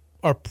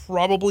are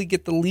probably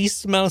get the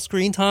least amount of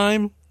screen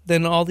time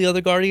than all the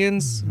other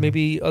Guardians,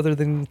 maybe other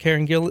than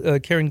Karen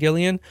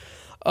Gillian.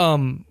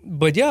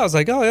 But yeah, I was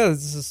like, oh yeah,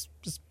 this is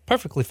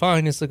perfectly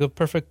fine. It's like a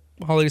perfect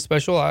holiday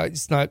special.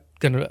 It's not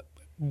gonna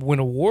win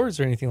awards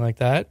or anything like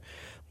that.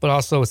 But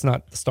also, it's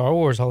not the Star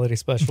Wars holiday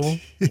special,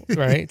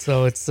 right?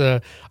 So it's, I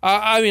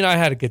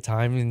had a good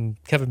time,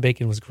 and Kevin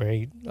Bacon was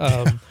great.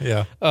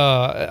 Yeah.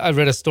 I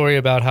read a story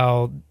about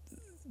how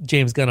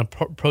James Gunn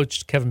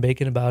approached Kevin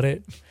Bacon about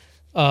it.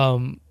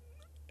 I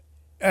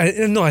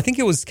think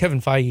it was Kevin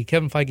Feige.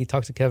 Kevin Feige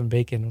talked to Kevin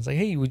Bacon and was like,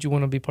 hey, would you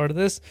want to be part of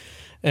this?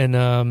 And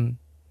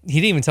he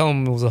didn't even tell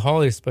him it was a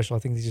holiday special. I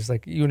think he's just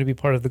like, you want to be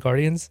part of the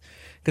Guardians?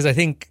 Because I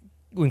think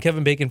when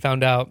Kevin Bacon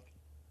found out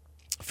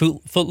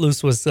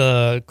Footloose was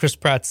Chris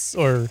Pratt's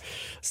or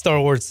Star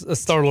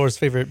Lord's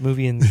favorite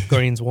movie in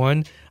Guardians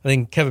 1. I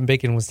think Kevin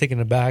Bacon was taken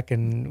aback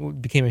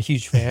and became a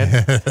huge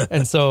fan.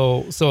 And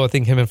so I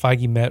think him and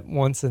Feige met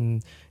once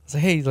and was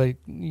like, hey, like,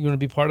 you want to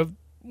be part of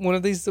one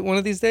of these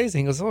days?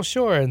 And he goes, oh,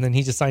 sure. And then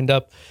he just signed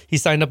up. He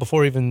signed up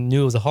before he even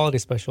knew it was a holiday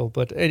special.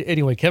 But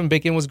anyway, Kevin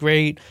Bacon was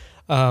great.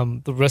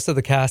 The rest of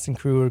the cast and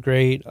crew were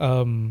great.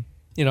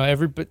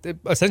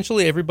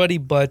 Essentially everybody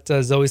but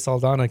Zoe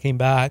Saldana came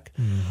back.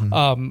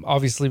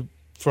 Obviously,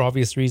 for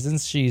obvious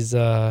reasons, she's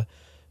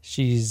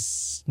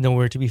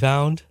nowhere to be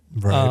found.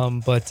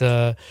 Right. But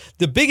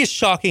the biggest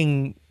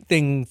shocking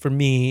thing for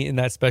me in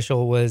that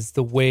special was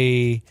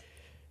the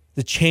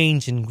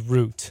change in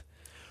Groot.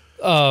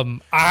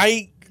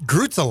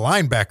 Groot's a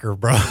linebacker,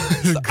 bro.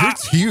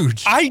 Groot's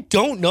huge. I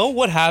don't know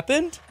what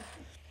happened.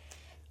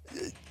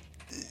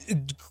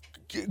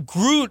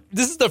 Groot,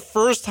 this is the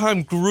first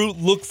time Groot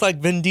looks like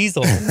Vin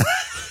Diesel.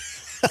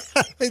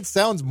 It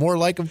sounds more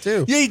like him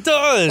too. Yeah, he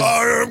does.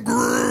 I am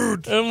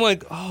Groot. And I'm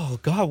like, oh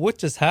God, what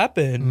just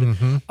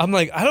happened? I'm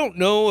like, I don't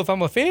know if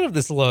I'm a fan of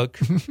this look,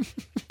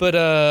 but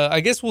I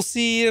guess we'll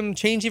see him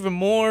change even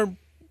more,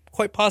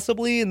 quite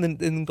possibly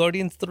in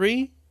Guardians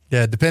 3.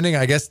 Yeah, depending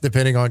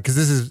on, because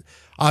this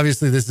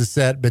is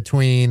set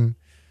between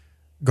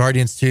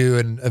Guardians 2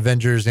 and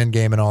Avengers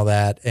Endgame and all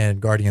that, and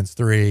Guardians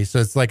 3. So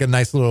it's like a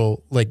nice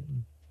little like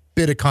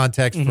bit of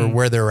context for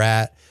where they're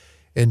at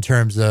in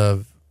terms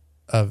of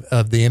the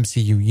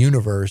MCU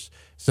universe.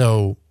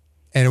 So,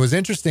 and it was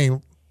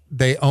interesting.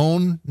 They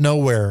own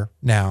Nowhere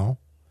now,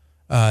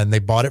 and they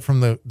bought it from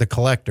the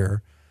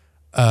collector.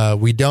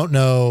 We don't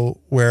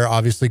know where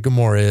obviously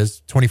Gamora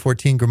is.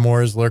 2014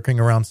 Gamora is lurking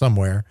around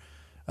somewhere.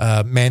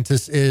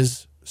 Mantis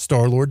is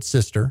Star-Lord's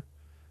sister.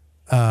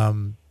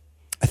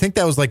 I think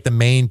that was like the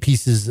main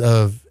pieces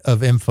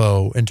of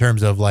info in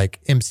terms of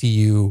like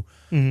MCU,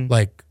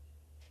 like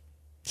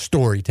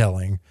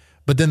storytelling.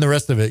 But then the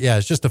rest of it, yeah,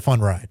 it's just a fun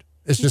ride.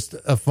 It's just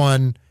a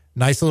fun,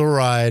 nice little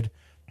ride.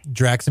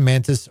 Drax and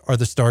Mantis are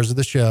the stars of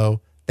the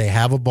show. They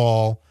have a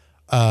ball.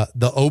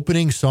 The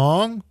opening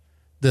song,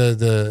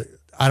 the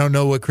I don't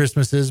know what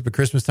Christmas is, but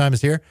Christmas time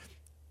is here.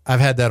 I've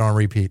had that on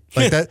repeat.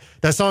 Like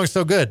that song is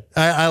so good.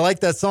 I like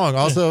that song.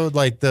 Also,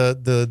 like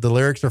the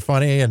lyrics are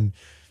funny, and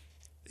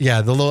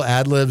yeah, the little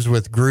ad libs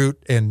with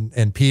Groot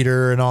and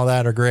Peter and all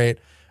that are great.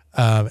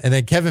 And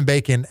then Kevin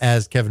Bacon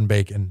as Kevin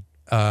Bacon,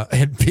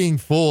 and being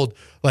fooled,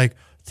 like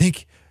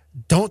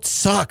don't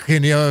suck,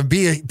 and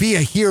be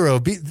a hero,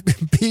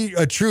 be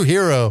a true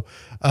hero.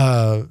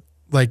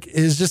 Like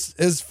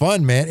it's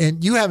fun, man.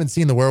 And you haven't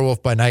seen the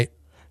Werewolf by Night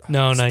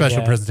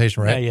special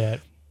presentation, right? Not yet.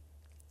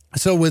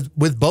 So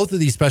with both of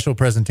these special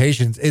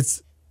presentations,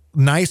 it's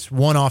nice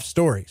one-off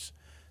stories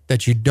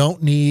that you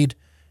don't need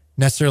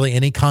necessarily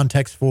any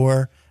context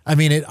for. I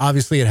mean, it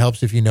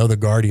helps if you know the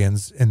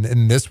Guardians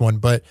in this one,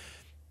 but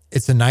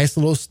it's a nice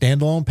little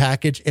standalone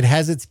package. It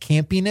has its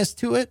campiness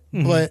to it,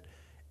 but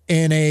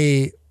in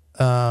a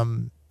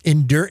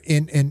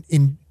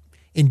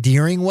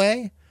endearing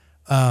way.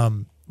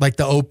 Like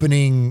the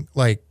opening,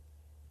 like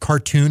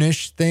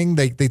cartoonish thing.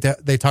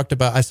 They talked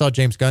about. I saw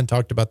James Gunn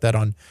talked about that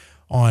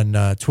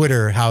on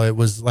Twitter, how it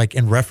was like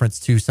in reference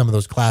to some of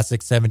those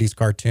classic 70s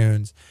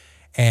cartoons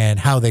and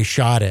how they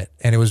shot it.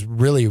 And it was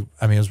really,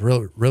 I mean, it was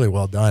really, really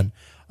well done.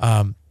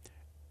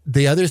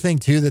 The other thing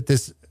too, that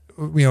this,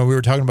 we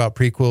were talking about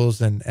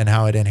prequels and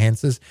how it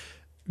enhances.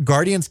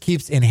 Guardians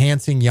keeps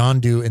enhancing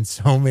Yondu in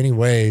so many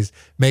ways,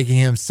 making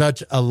him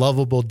such a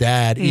lovable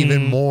dad,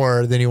 even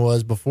more than he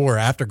was before,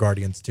 after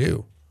Guardians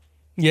 2.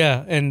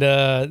 Yeah, and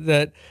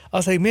that I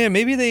was like, man,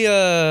 maybe they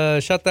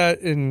shot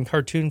that in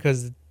cartoon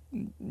because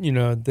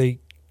Michael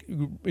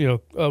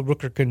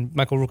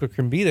Rooker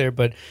can be there,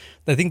 but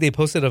I think they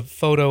posted a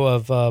photo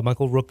of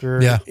Michael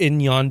Rooker in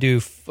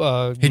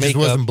Yondu. He just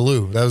wasn't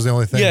blue. That was the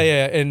only thing.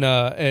 Yeah,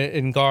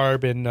 in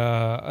garb, and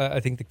I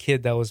think the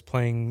kid that was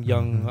playing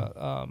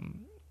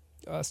young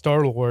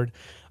Star-Lord,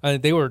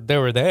 they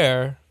were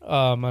there,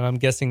 and I'm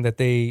guessing that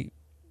they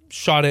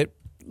shot it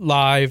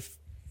live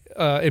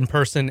in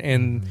person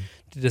and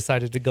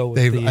decided to go with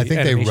I think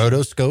animation. they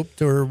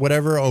rotoscoped or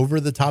whatever over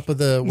the top of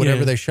the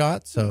whatever they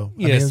shot. So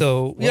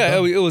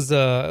it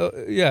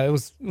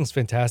was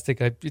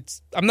fantastic.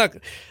 I'm not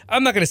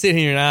going to sit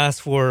here and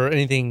ask for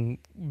anything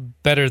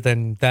better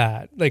than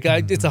that. Like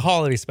it's a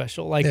holiday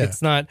special. Like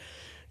it's not.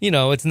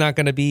 It's not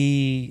going to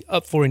be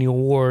up for any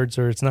awards,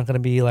 or it's not going to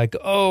be like,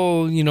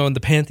 in the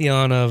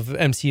pantheon of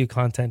MCU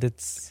content.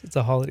 It's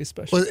a holiday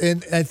special. Well,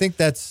 and I think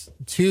that's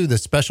too, the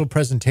special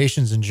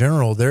presentations in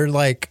general. They're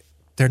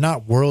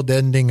not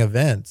world-ending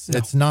events. No.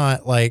 It's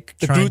not like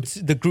the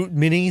Groot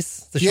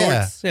minis, the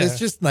shorts. Yeah, it's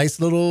just nice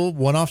little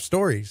one-off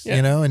stories,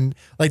 and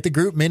like the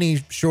Groot mini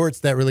shorts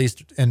that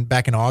released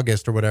back in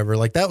August or whatever.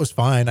 Like that was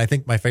fine. I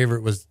think my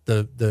favorite was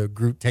the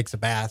Groot takes a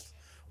bath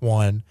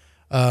one.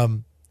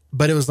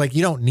 But it was like,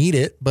 you don't need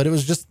it, but it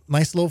was just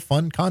nice little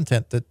fun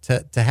content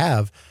to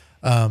have.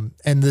 And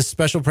this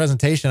special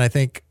presentation, I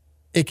think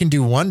it can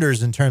do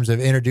wonders in terms of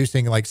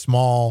introducing like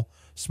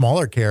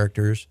smaller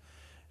characters.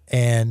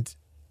 And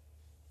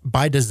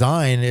by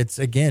design, it's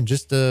again,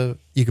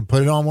 you can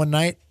put it on one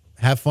night,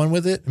 have fun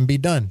with it, and be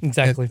done.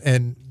 Exactly.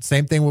 And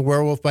same thing with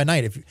Werewolf by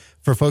Night.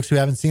 For folks who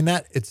haven't seen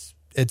that,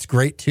 it's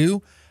great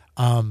too.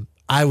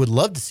 I would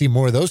love to see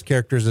more of those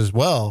characters as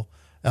well.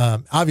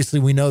 Obviously,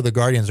 we know the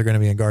Guardians are going to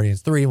be in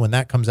Guardians 3 when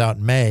that comes out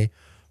in May,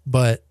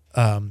 but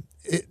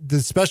the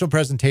special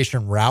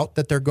presentation route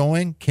that they're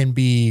going can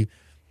be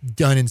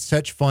done in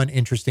such fun,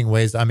 interesting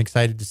ways. I'm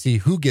excited to see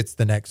who gets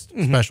the next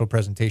special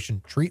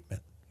presentation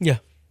treatment. Yeah.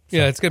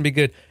 Yeah, it's going to be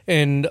good.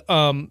 And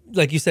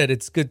like you said,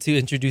 it's good to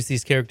introduce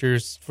these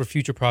characters for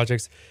future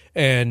projects.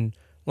 And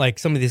like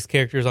some of these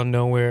characters on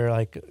Nowhere,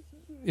 like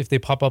if they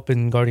pop up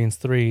in Guardians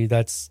 3,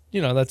 that's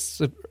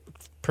a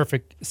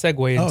perfect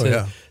segue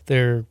into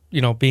their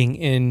being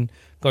in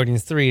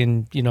Guardians 3,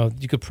 and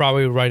you could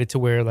probably write it to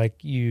where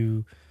like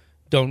you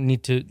don't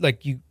need to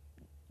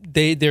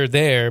they're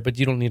there, but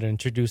you don't need to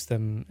introduce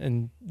them,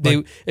 and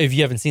if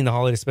you haven't seen the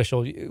holiday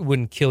special, it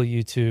wouldn't kill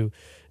you to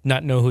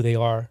not know who they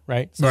are,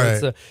 right?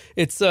 So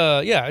it's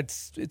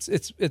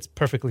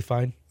perfectly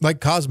fine.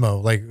 Like Cosmo,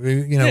 like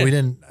we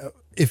didn't,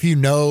 if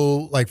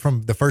like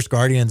from the first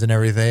Guardians and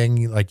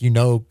everything, like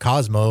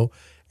Cosmo.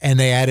 And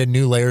they added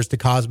new layers to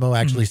Cosmo,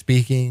 actually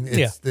speaking.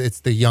 It's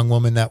the young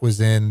woman that was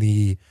in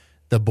the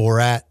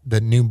Borat, the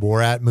new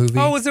Borat movie.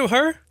 Oh, was it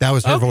her? That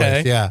was her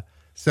voice, yeah.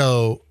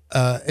 So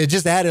it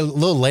just added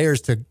little layers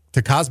to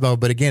Cosmo.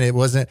 But again, it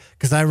wasn't,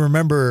 because I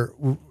remember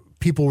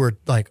people were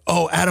like,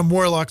 oh, Adam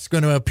Warlock's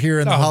going to appear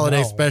in the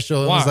holiday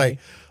special. It was like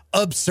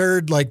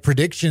absurd like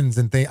predictions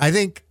and things. I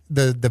think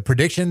the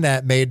prediction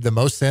that made the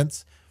most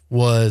sense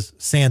was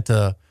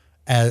Santa.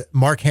 As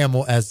Mark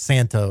Hamill as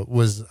Santa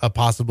was a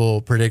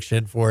possible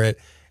prediction for it,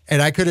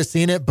 and I could have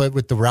seen it, but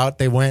with the route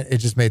they went, it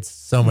just made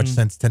so much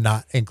sense to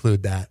not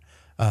include that.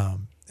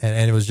 And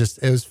it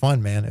was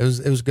fun, man. It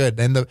was good,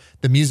 and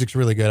the music's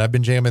really good. I've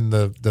been jamming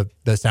the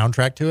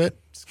soundtrack to it.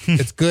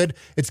 It's good.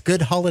 It's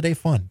good holiday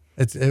fun.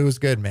 It was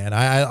good, man.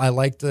 I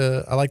liked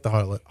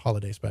the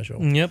holiday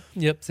special.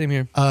 Yep. Same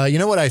here. You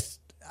know what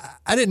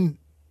I didn't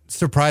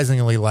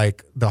surprisingly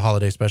like the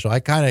holiday special. I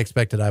kind of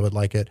expected I would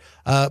like it.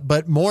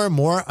 But more and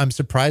more, I'm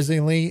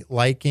surprisingly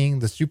liking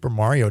the Super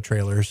Mario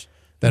trailers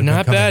that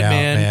have been coming out,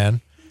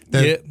 man.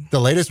 The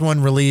latest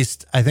one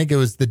released, I think it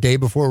was the day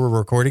before we're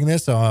recording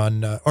this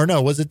on, or no,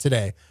 was it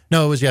today?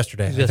 No, it was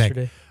yesterday, I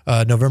think.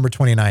 November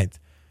 29th.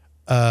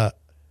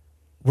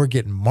 We're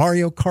getting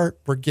Mario Kart.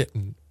 We're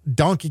getting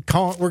Donkey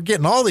Kong. We're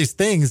getting all these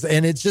things,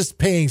 and it's just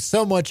paying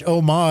so much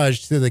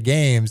homage to the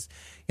games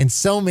in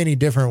so many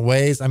different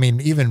ways. I mean,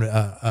 even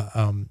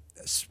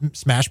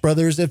Smash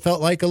Brothers, it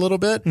felt like a little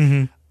bit.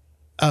 And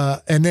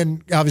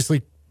then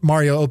obviously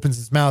Mario opens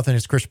his mouth and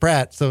it's Chris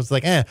Pratt. So it's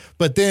like,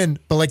 but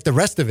like the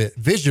rest of it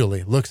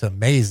visually looks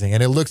amazing.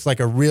 And it looks like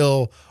a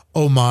real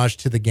homage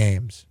to the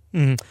games.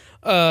 Like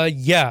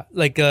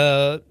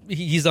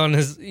he's on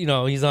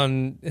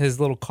his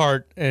little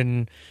cart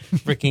and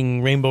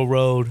freaking Rainbow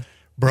Road.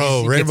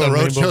 Bro, He gets Rainbow on Road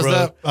Rainbow shows Road.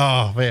 up.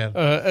 Oh man.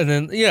 And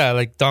then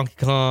like Donkey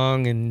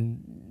Kong,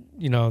 and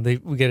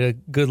we get a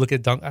good look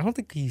at Donkey. I don't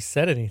think he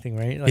said anything,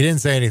 right? Like, He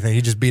didn't say anything.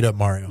 He just beat up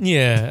Mario.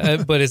 yeah,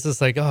 but it's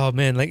just like, oh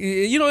man, like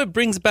it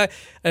brings back.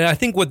 And I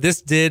think what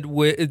this did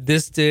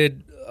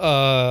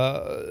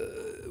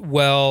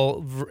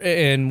well,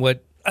 and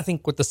what I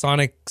think with the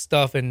Sonic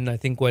stuff, and I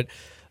think what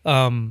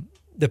the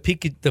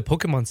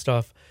Pokemon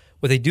stuff,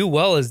 what they do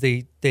well is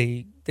they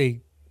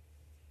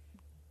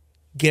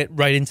get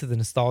right into the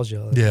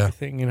nostalgia of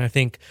everything, and I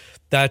think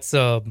that's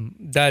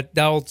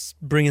that'll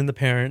bring in the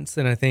parents,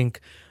 and I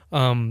think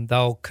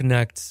that'll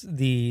connect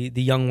the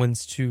young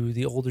ones to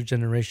the older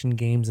generation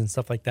games and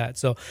stuff like that.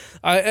 So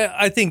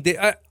I think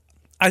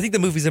the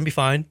movie's gonna be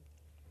fine.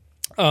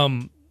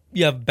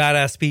 You have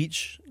badass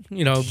Peach,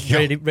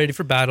 ready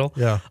for battle.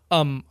 Yeah.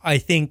 I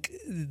think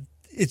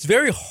it's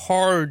very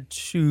hard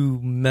to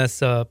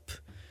mess up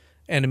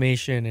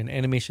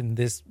animation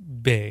this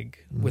big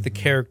with a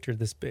character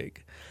this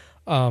big.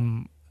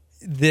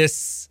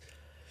 This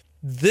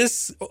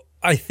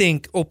I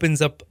think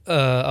opens up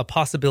a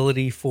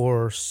possibility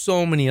for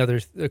so many other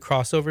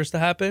crossovers to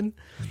happen.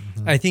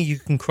 I think you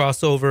can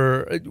cross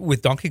over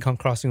with Donkey Kong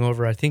crossing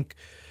over. I think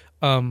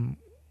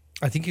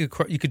you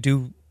could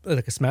do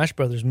like a Smash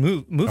Brothers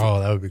movie. Oh,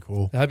 that would be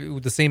cool. That'd be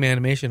with the same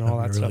animation and all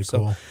that really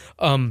stuff.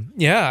 Cool.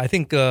 So, I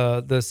think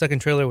the second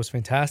trailer was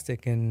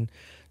fantastic, and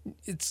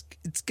it's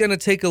gonna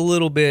take a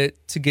little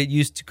bit to get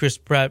used to Chris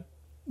Pratt,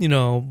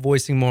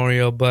 voicing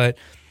Mario. But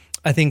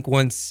I think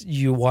once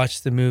you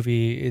watch the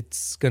movie,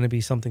 it's gonna be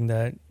something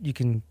that you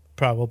can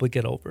probably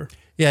get over.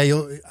 Yeah,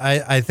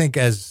 I think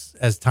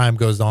as time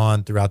goes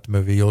on throughout the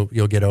movie, you'll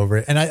get over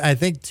it, and I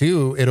think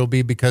too it'll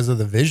be because of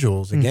the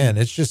visuals. Again,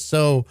 it's just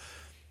so.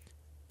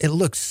 It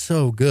looks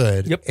so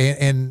good. Yep.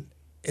 And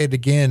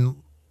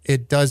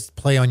it does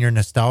play on your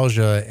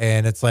nostalgia,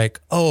 and it's like,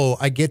 oh,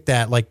 I get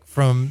that like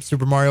from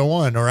Super Mario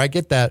 1, or I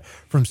get that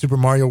from Super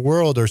Mario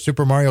World or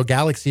Super Mario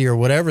Galaxy or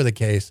whatever the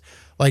case.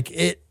 Like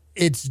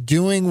it's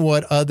doing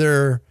what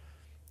other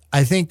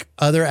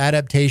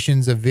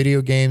adaptations of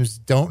video games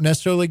don't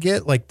necessarily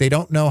get. Like they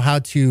don't know how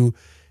to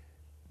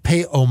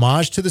pay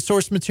homage to the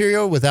source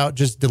material without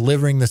just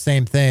delivering the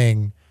same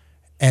thing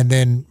and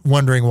then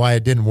wondering why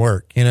it didn't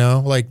work,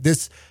 like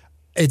this,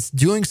 it's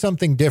doing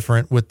something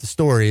different with the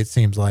story, it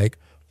seems like,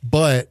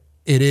 but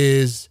it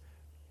is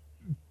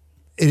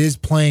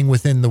playing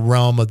within the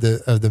realm of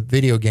the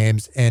video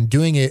games and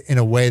doing it in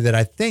a way that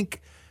I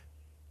think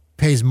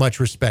pays much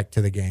respect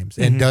to the games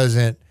and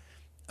doesn't,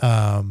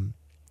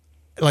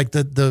 like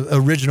the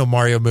original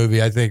Mario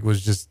movie, I think was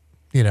just,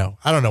 I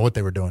don't know what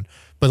they were doing,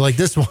 but like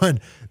this one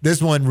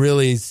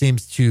really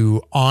seems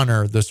to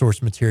honor the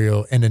source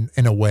material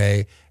in a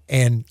way.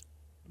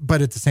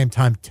 But at the same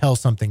time, tell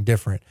something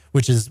different,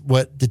 which is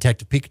what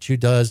Detective Pikachu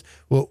does,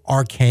 what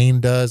Arcane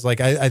does. Like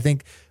I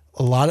think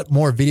a lot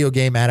more video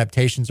game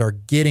adaptations are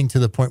getting to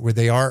the point where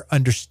they are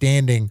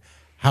understanding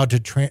how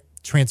to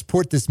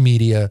transport this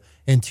media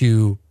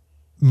into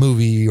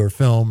movie or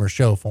film or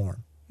show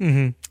form.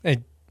 And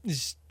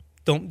just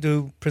don't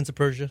do Prince of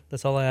Persia.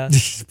 That's all I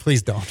ask.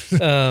 Please don't.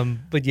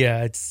 But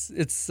yeah,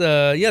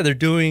 they're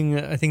doing.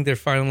 I think they're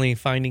finally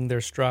finding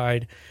their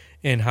stride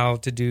and how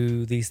to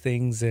do these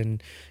things,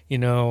 and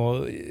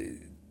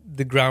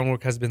the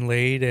groundwork has been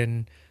laid,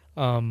 and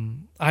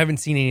I haven't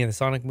seen any of the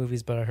Sonic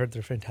movies, but I heard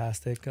they're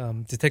fantastic.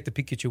 Detective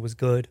Pikachu was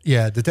good.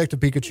 Yeah,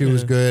 Detective Pikachu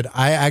was good.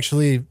 I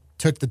actually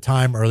took the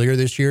time earlier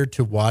this year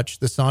to watch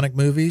the Sonic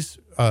movies,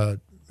 in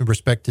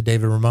respect to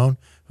David Ramone,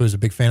 who is a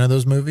big fan of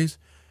those movies.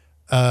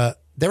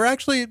 They were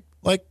actually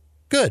like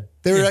good.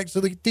 They were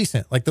actually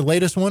decent. Like the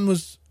latest one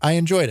I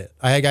enjoyed it.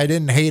 I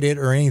didn't hate it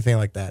or anything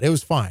like that. It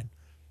was fine.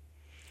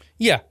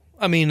 Yeah.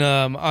 I mean,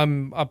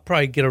 I'll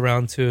probably get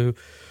around to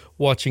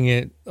watching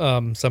it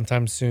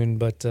sometime soon,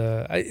 but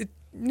it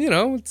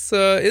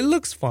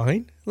looks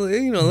fine.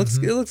 It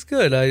looks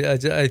good.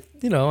 I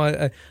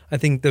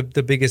think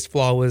the biggest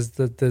flaw was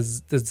the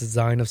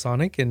design of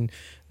Sonic, and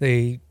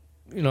they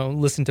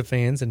listened to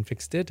fans and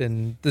fixed it.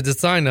 And the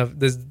design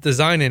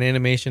and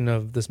animation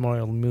of this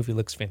Mario movie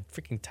looks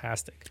freaking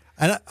tastic.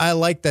 And I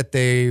like that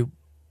they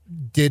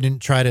didn't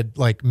try to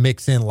like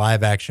mix in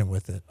live action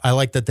with it. I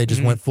like that they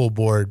just went full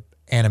board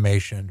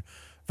animation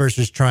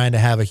versus trying to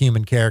have a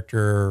human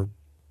character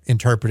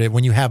interpret it.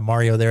 When you have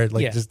Mario there, it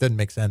just doesn't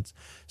make sense.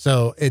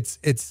 So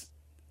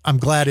I'm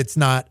glad it's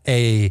not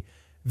a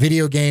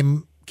video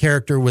game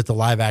character with a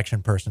live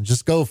action person.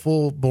 Just go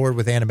full board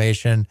with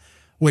animation,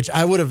 which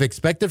I would have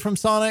expected from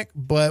Sonic,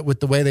 but with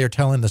the way they are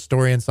telling the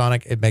story in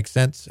Sonic, it makes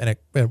sense and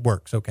it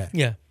works okay.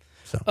 Yeah.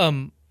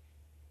 So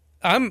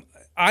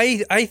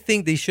I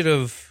think they should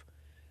have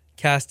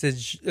casted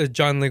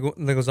John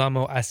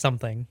Leguizamo as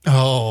something.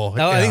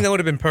 I think that would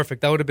have been perfect.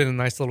 That would have been a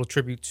nice little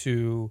tribute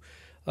to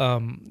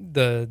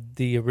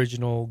the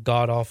original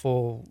god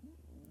awful.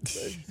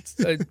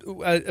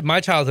 My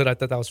childhood, I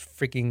thought that was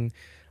freaking.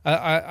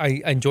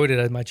 I enjoyed it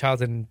as my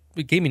childhood. And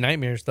it gave me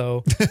nightmares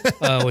though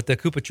with the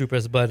Koopa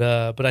Troopers. But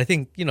I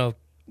think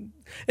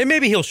and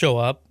maybe he'll show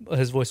up.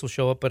 His voice will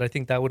show up, but I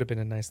think that would have been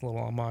a nice little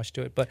homage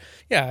to it. But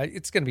yeah,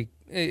 it's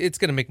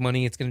gonna make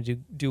money. It's gonna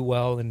do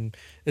well, and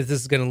this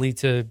is gonna lead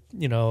to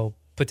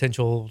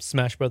potential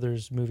Smash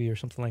Brothers movie or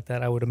something like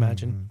that. I would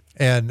imagine.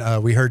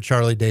 And we heard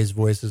Charlie Day's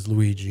voice as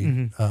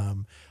Luigi.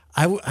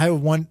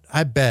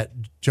 I bet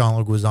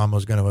John Leguizamo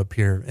is going to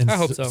appear in I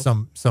hope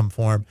so. some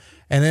form.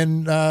 And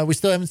then we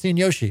still haven't seen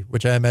Yoshi,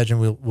 which I imagine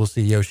we'll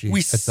see Yoshi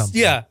at some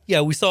point.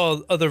 Yeah, we saw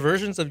other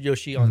versions of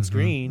Yoshi on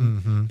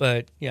screen,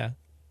 but yeah.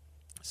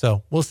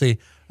 So we'll see.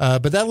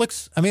 But that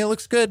looks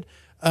good.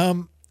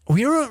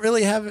 We don't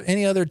really have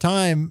any other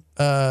time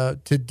to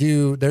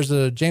do. There's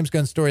a James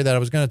Gunn story that I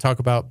was going to talk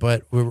about,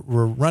 but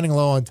we're running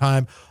low on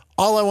time.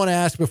 All I want to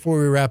ask before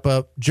we wrap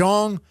up,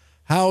 Jong,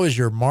 how is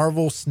your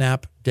Marvel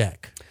Snap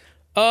deck?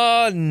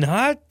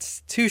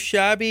 Not too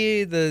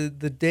shabby. The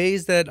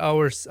days that I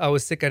was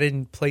sick, I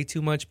didn't play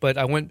too much, but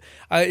I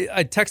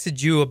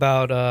texted you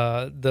about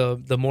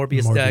the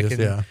Morbius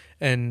deck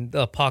and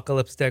the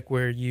Apocalypse deck,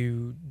 where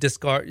you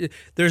discard.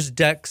 There's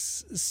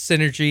decks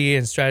synergy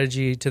and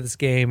strategy to this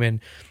game, and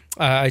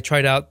I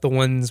tried out the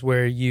ones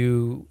where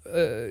you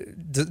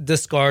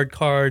discard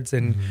cards,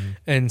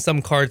 and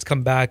some cards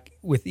come back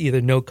with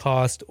either no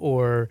cost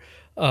or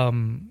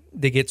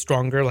they get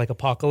stronger, like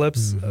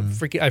Apocalypse.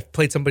 I've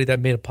played somebody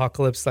that made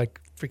Apocalypse like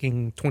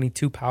freaking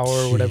 22 power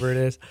or whatever it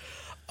is.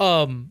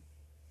 I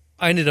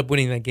ended up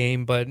winning that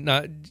game, but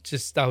I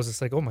was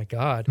just like, oh my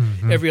God.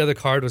 Every other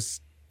card was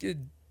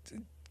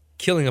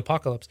killing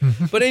Apocalypse.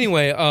 But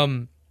anyway,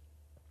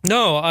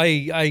 no,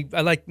 I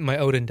like my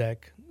Odin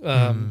deck.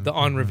 The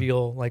on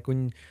reveal, like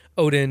when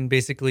Odin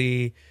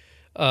basically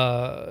he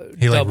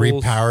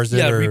doubles, repowers it.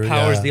 Yeah,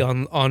 repowers the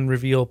on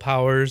reveal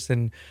powers.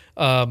 And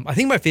I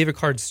think my favorite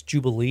card is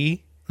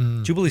Jubilee.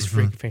 Jubilee's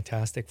freaking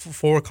fantastic. For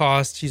 4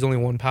 cost, she's only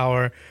 1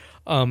 power.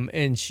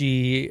 And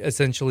she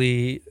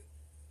essentially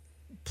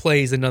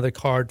plays another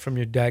card from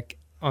your deck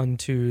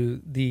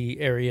onto the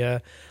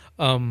area.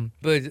 But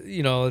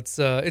it's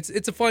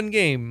a fun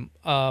game.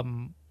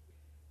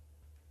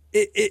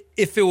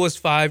 If it was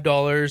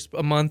 $5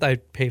 a month,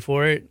 I'd pay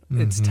for it.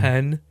 It's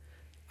 $10.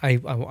 I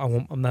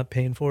won't, I'm not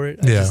paying for it.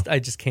 I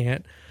just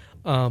can't.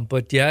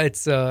 But yeah,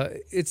 it's a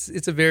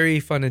very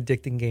fun,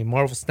 addicting game.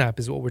 Marvel Snap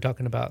is what we're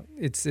talking about.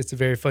 It's a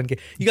very fun game.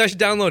 You guys should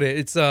download it.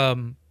 It's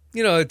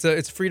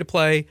it's free to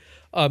play.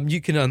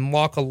 You can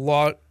unlock a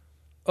lot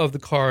of the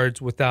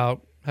cards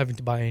without having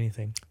to buy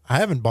anything. I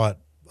haven't bought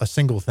a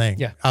single thing.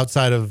 Yeah.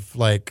 Outside of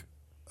like,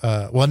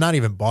 not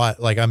even bought.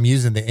 Like I'm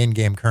using the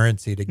in-game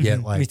currency to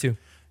get like, me too.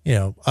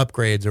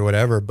 Upgrades or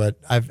whatever, but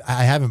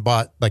I haven't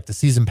bought like the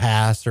season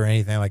pass or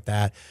anything like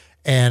that.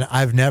 And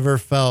I've never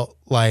felt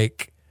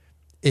like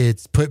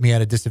it's put me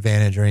at a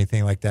disadvantage or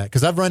anything like that.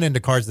 Cause I've run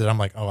into cards that I'm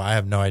like, oh, I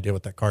have no idea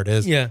what that card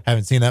is. Yeah.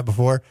 Haven't seen that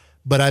before,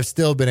 but I've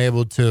still been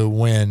able to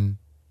win.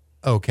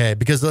 Okay.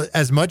 Because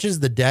as much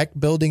as the deck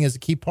building is a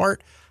key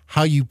part,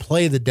 how you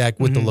play the deck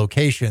with the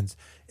locations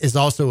is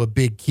also a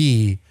big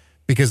key,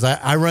 because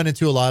I've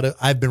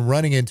been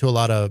running into a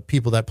lot of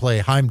people that play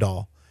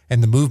Heimdall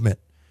and the movement.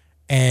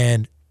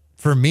 And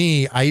for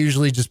me, I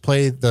usually just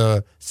play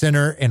the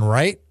center and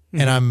right,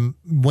 and I'm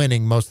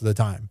winning most of the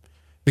time,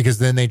 because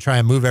then they try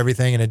and move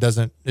everything and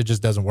it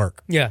just doesn't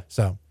work. Yeah.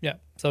 So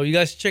you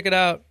guys should check it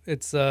out.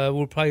 It's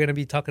we're probably going to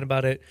be talking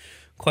about it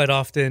quite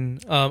often.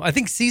 I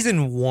think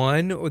season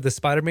 1 or the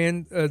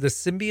Spider-Man, the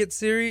Symbiote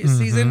series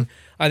season,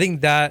 I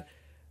think there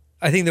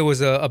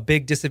was a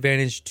big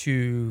disadvantage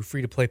to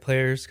free-to-play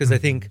players, because I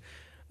think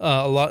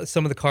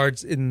some of the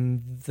cards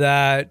in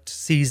that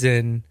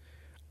season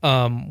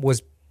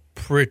was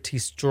pretty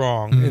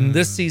strong. In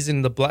this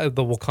season, the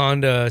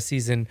Wakanda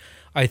season,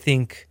 I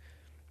think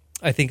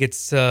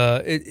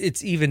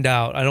it's evened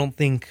out. I don't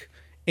think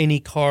any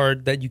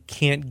card that you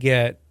can't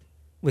get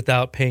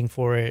without paying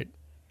for it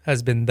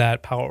has been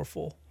that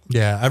powerful.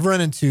 Yeah, I've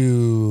run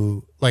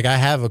into, like, I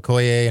have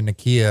Okoye and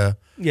Nakia.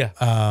 Yeah.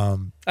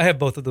 I have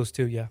both of those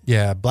too, yeah.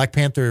 Yeah, Black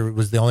Panther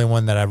was the only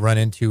one that I've run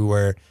into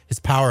where his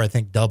power, I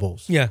think,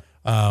 doubles. Yeah.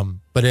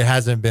 But it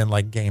hasn't been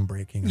like game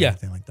breaking or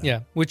anything like that. Yeah.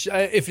 Which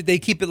if they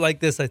keep it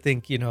like this, I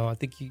think you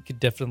could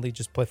definitely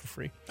just play for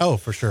free. Oh,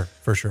 for sure.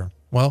 For sure.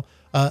 Well,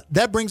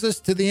 that brings us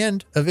to the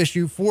end of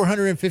issue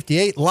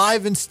 458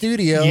 live in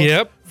studio.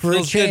 Yep. For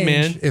feels a change. Good,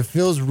 man. It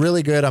feels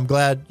really good. I'm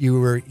glad you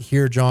were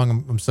here,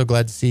 Jong. I'm so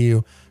glad to see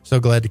you. So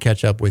glad to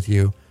catch up with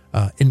you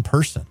in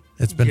person.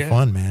 It's been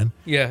fun, man.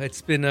 Yeah,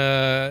 it's been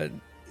a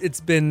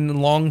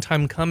long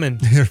time coming.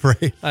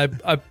 Right.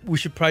 We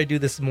should probably do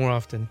this more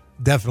often.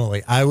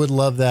 Definitely. I would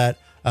love that.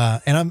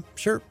 And I'm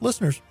sure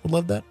listeners would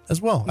love that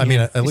as well. I mean,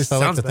 at least I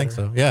like to think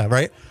so. Yeah,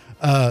 right.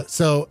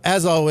 So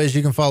as always,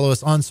 you can follow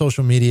us on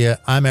social media.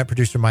 I'm at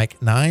Producer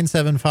Mike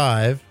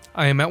 975.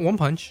 I am at One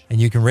Punch.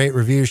 And you can rate,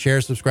 review, share,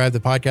 subscribe to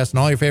the podcast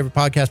on all your favorite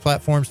podcast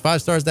platforms.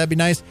 5 stars, that'd be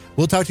nice.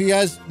 We'll talk to you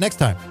guys next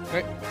time. All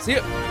right. See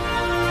ya.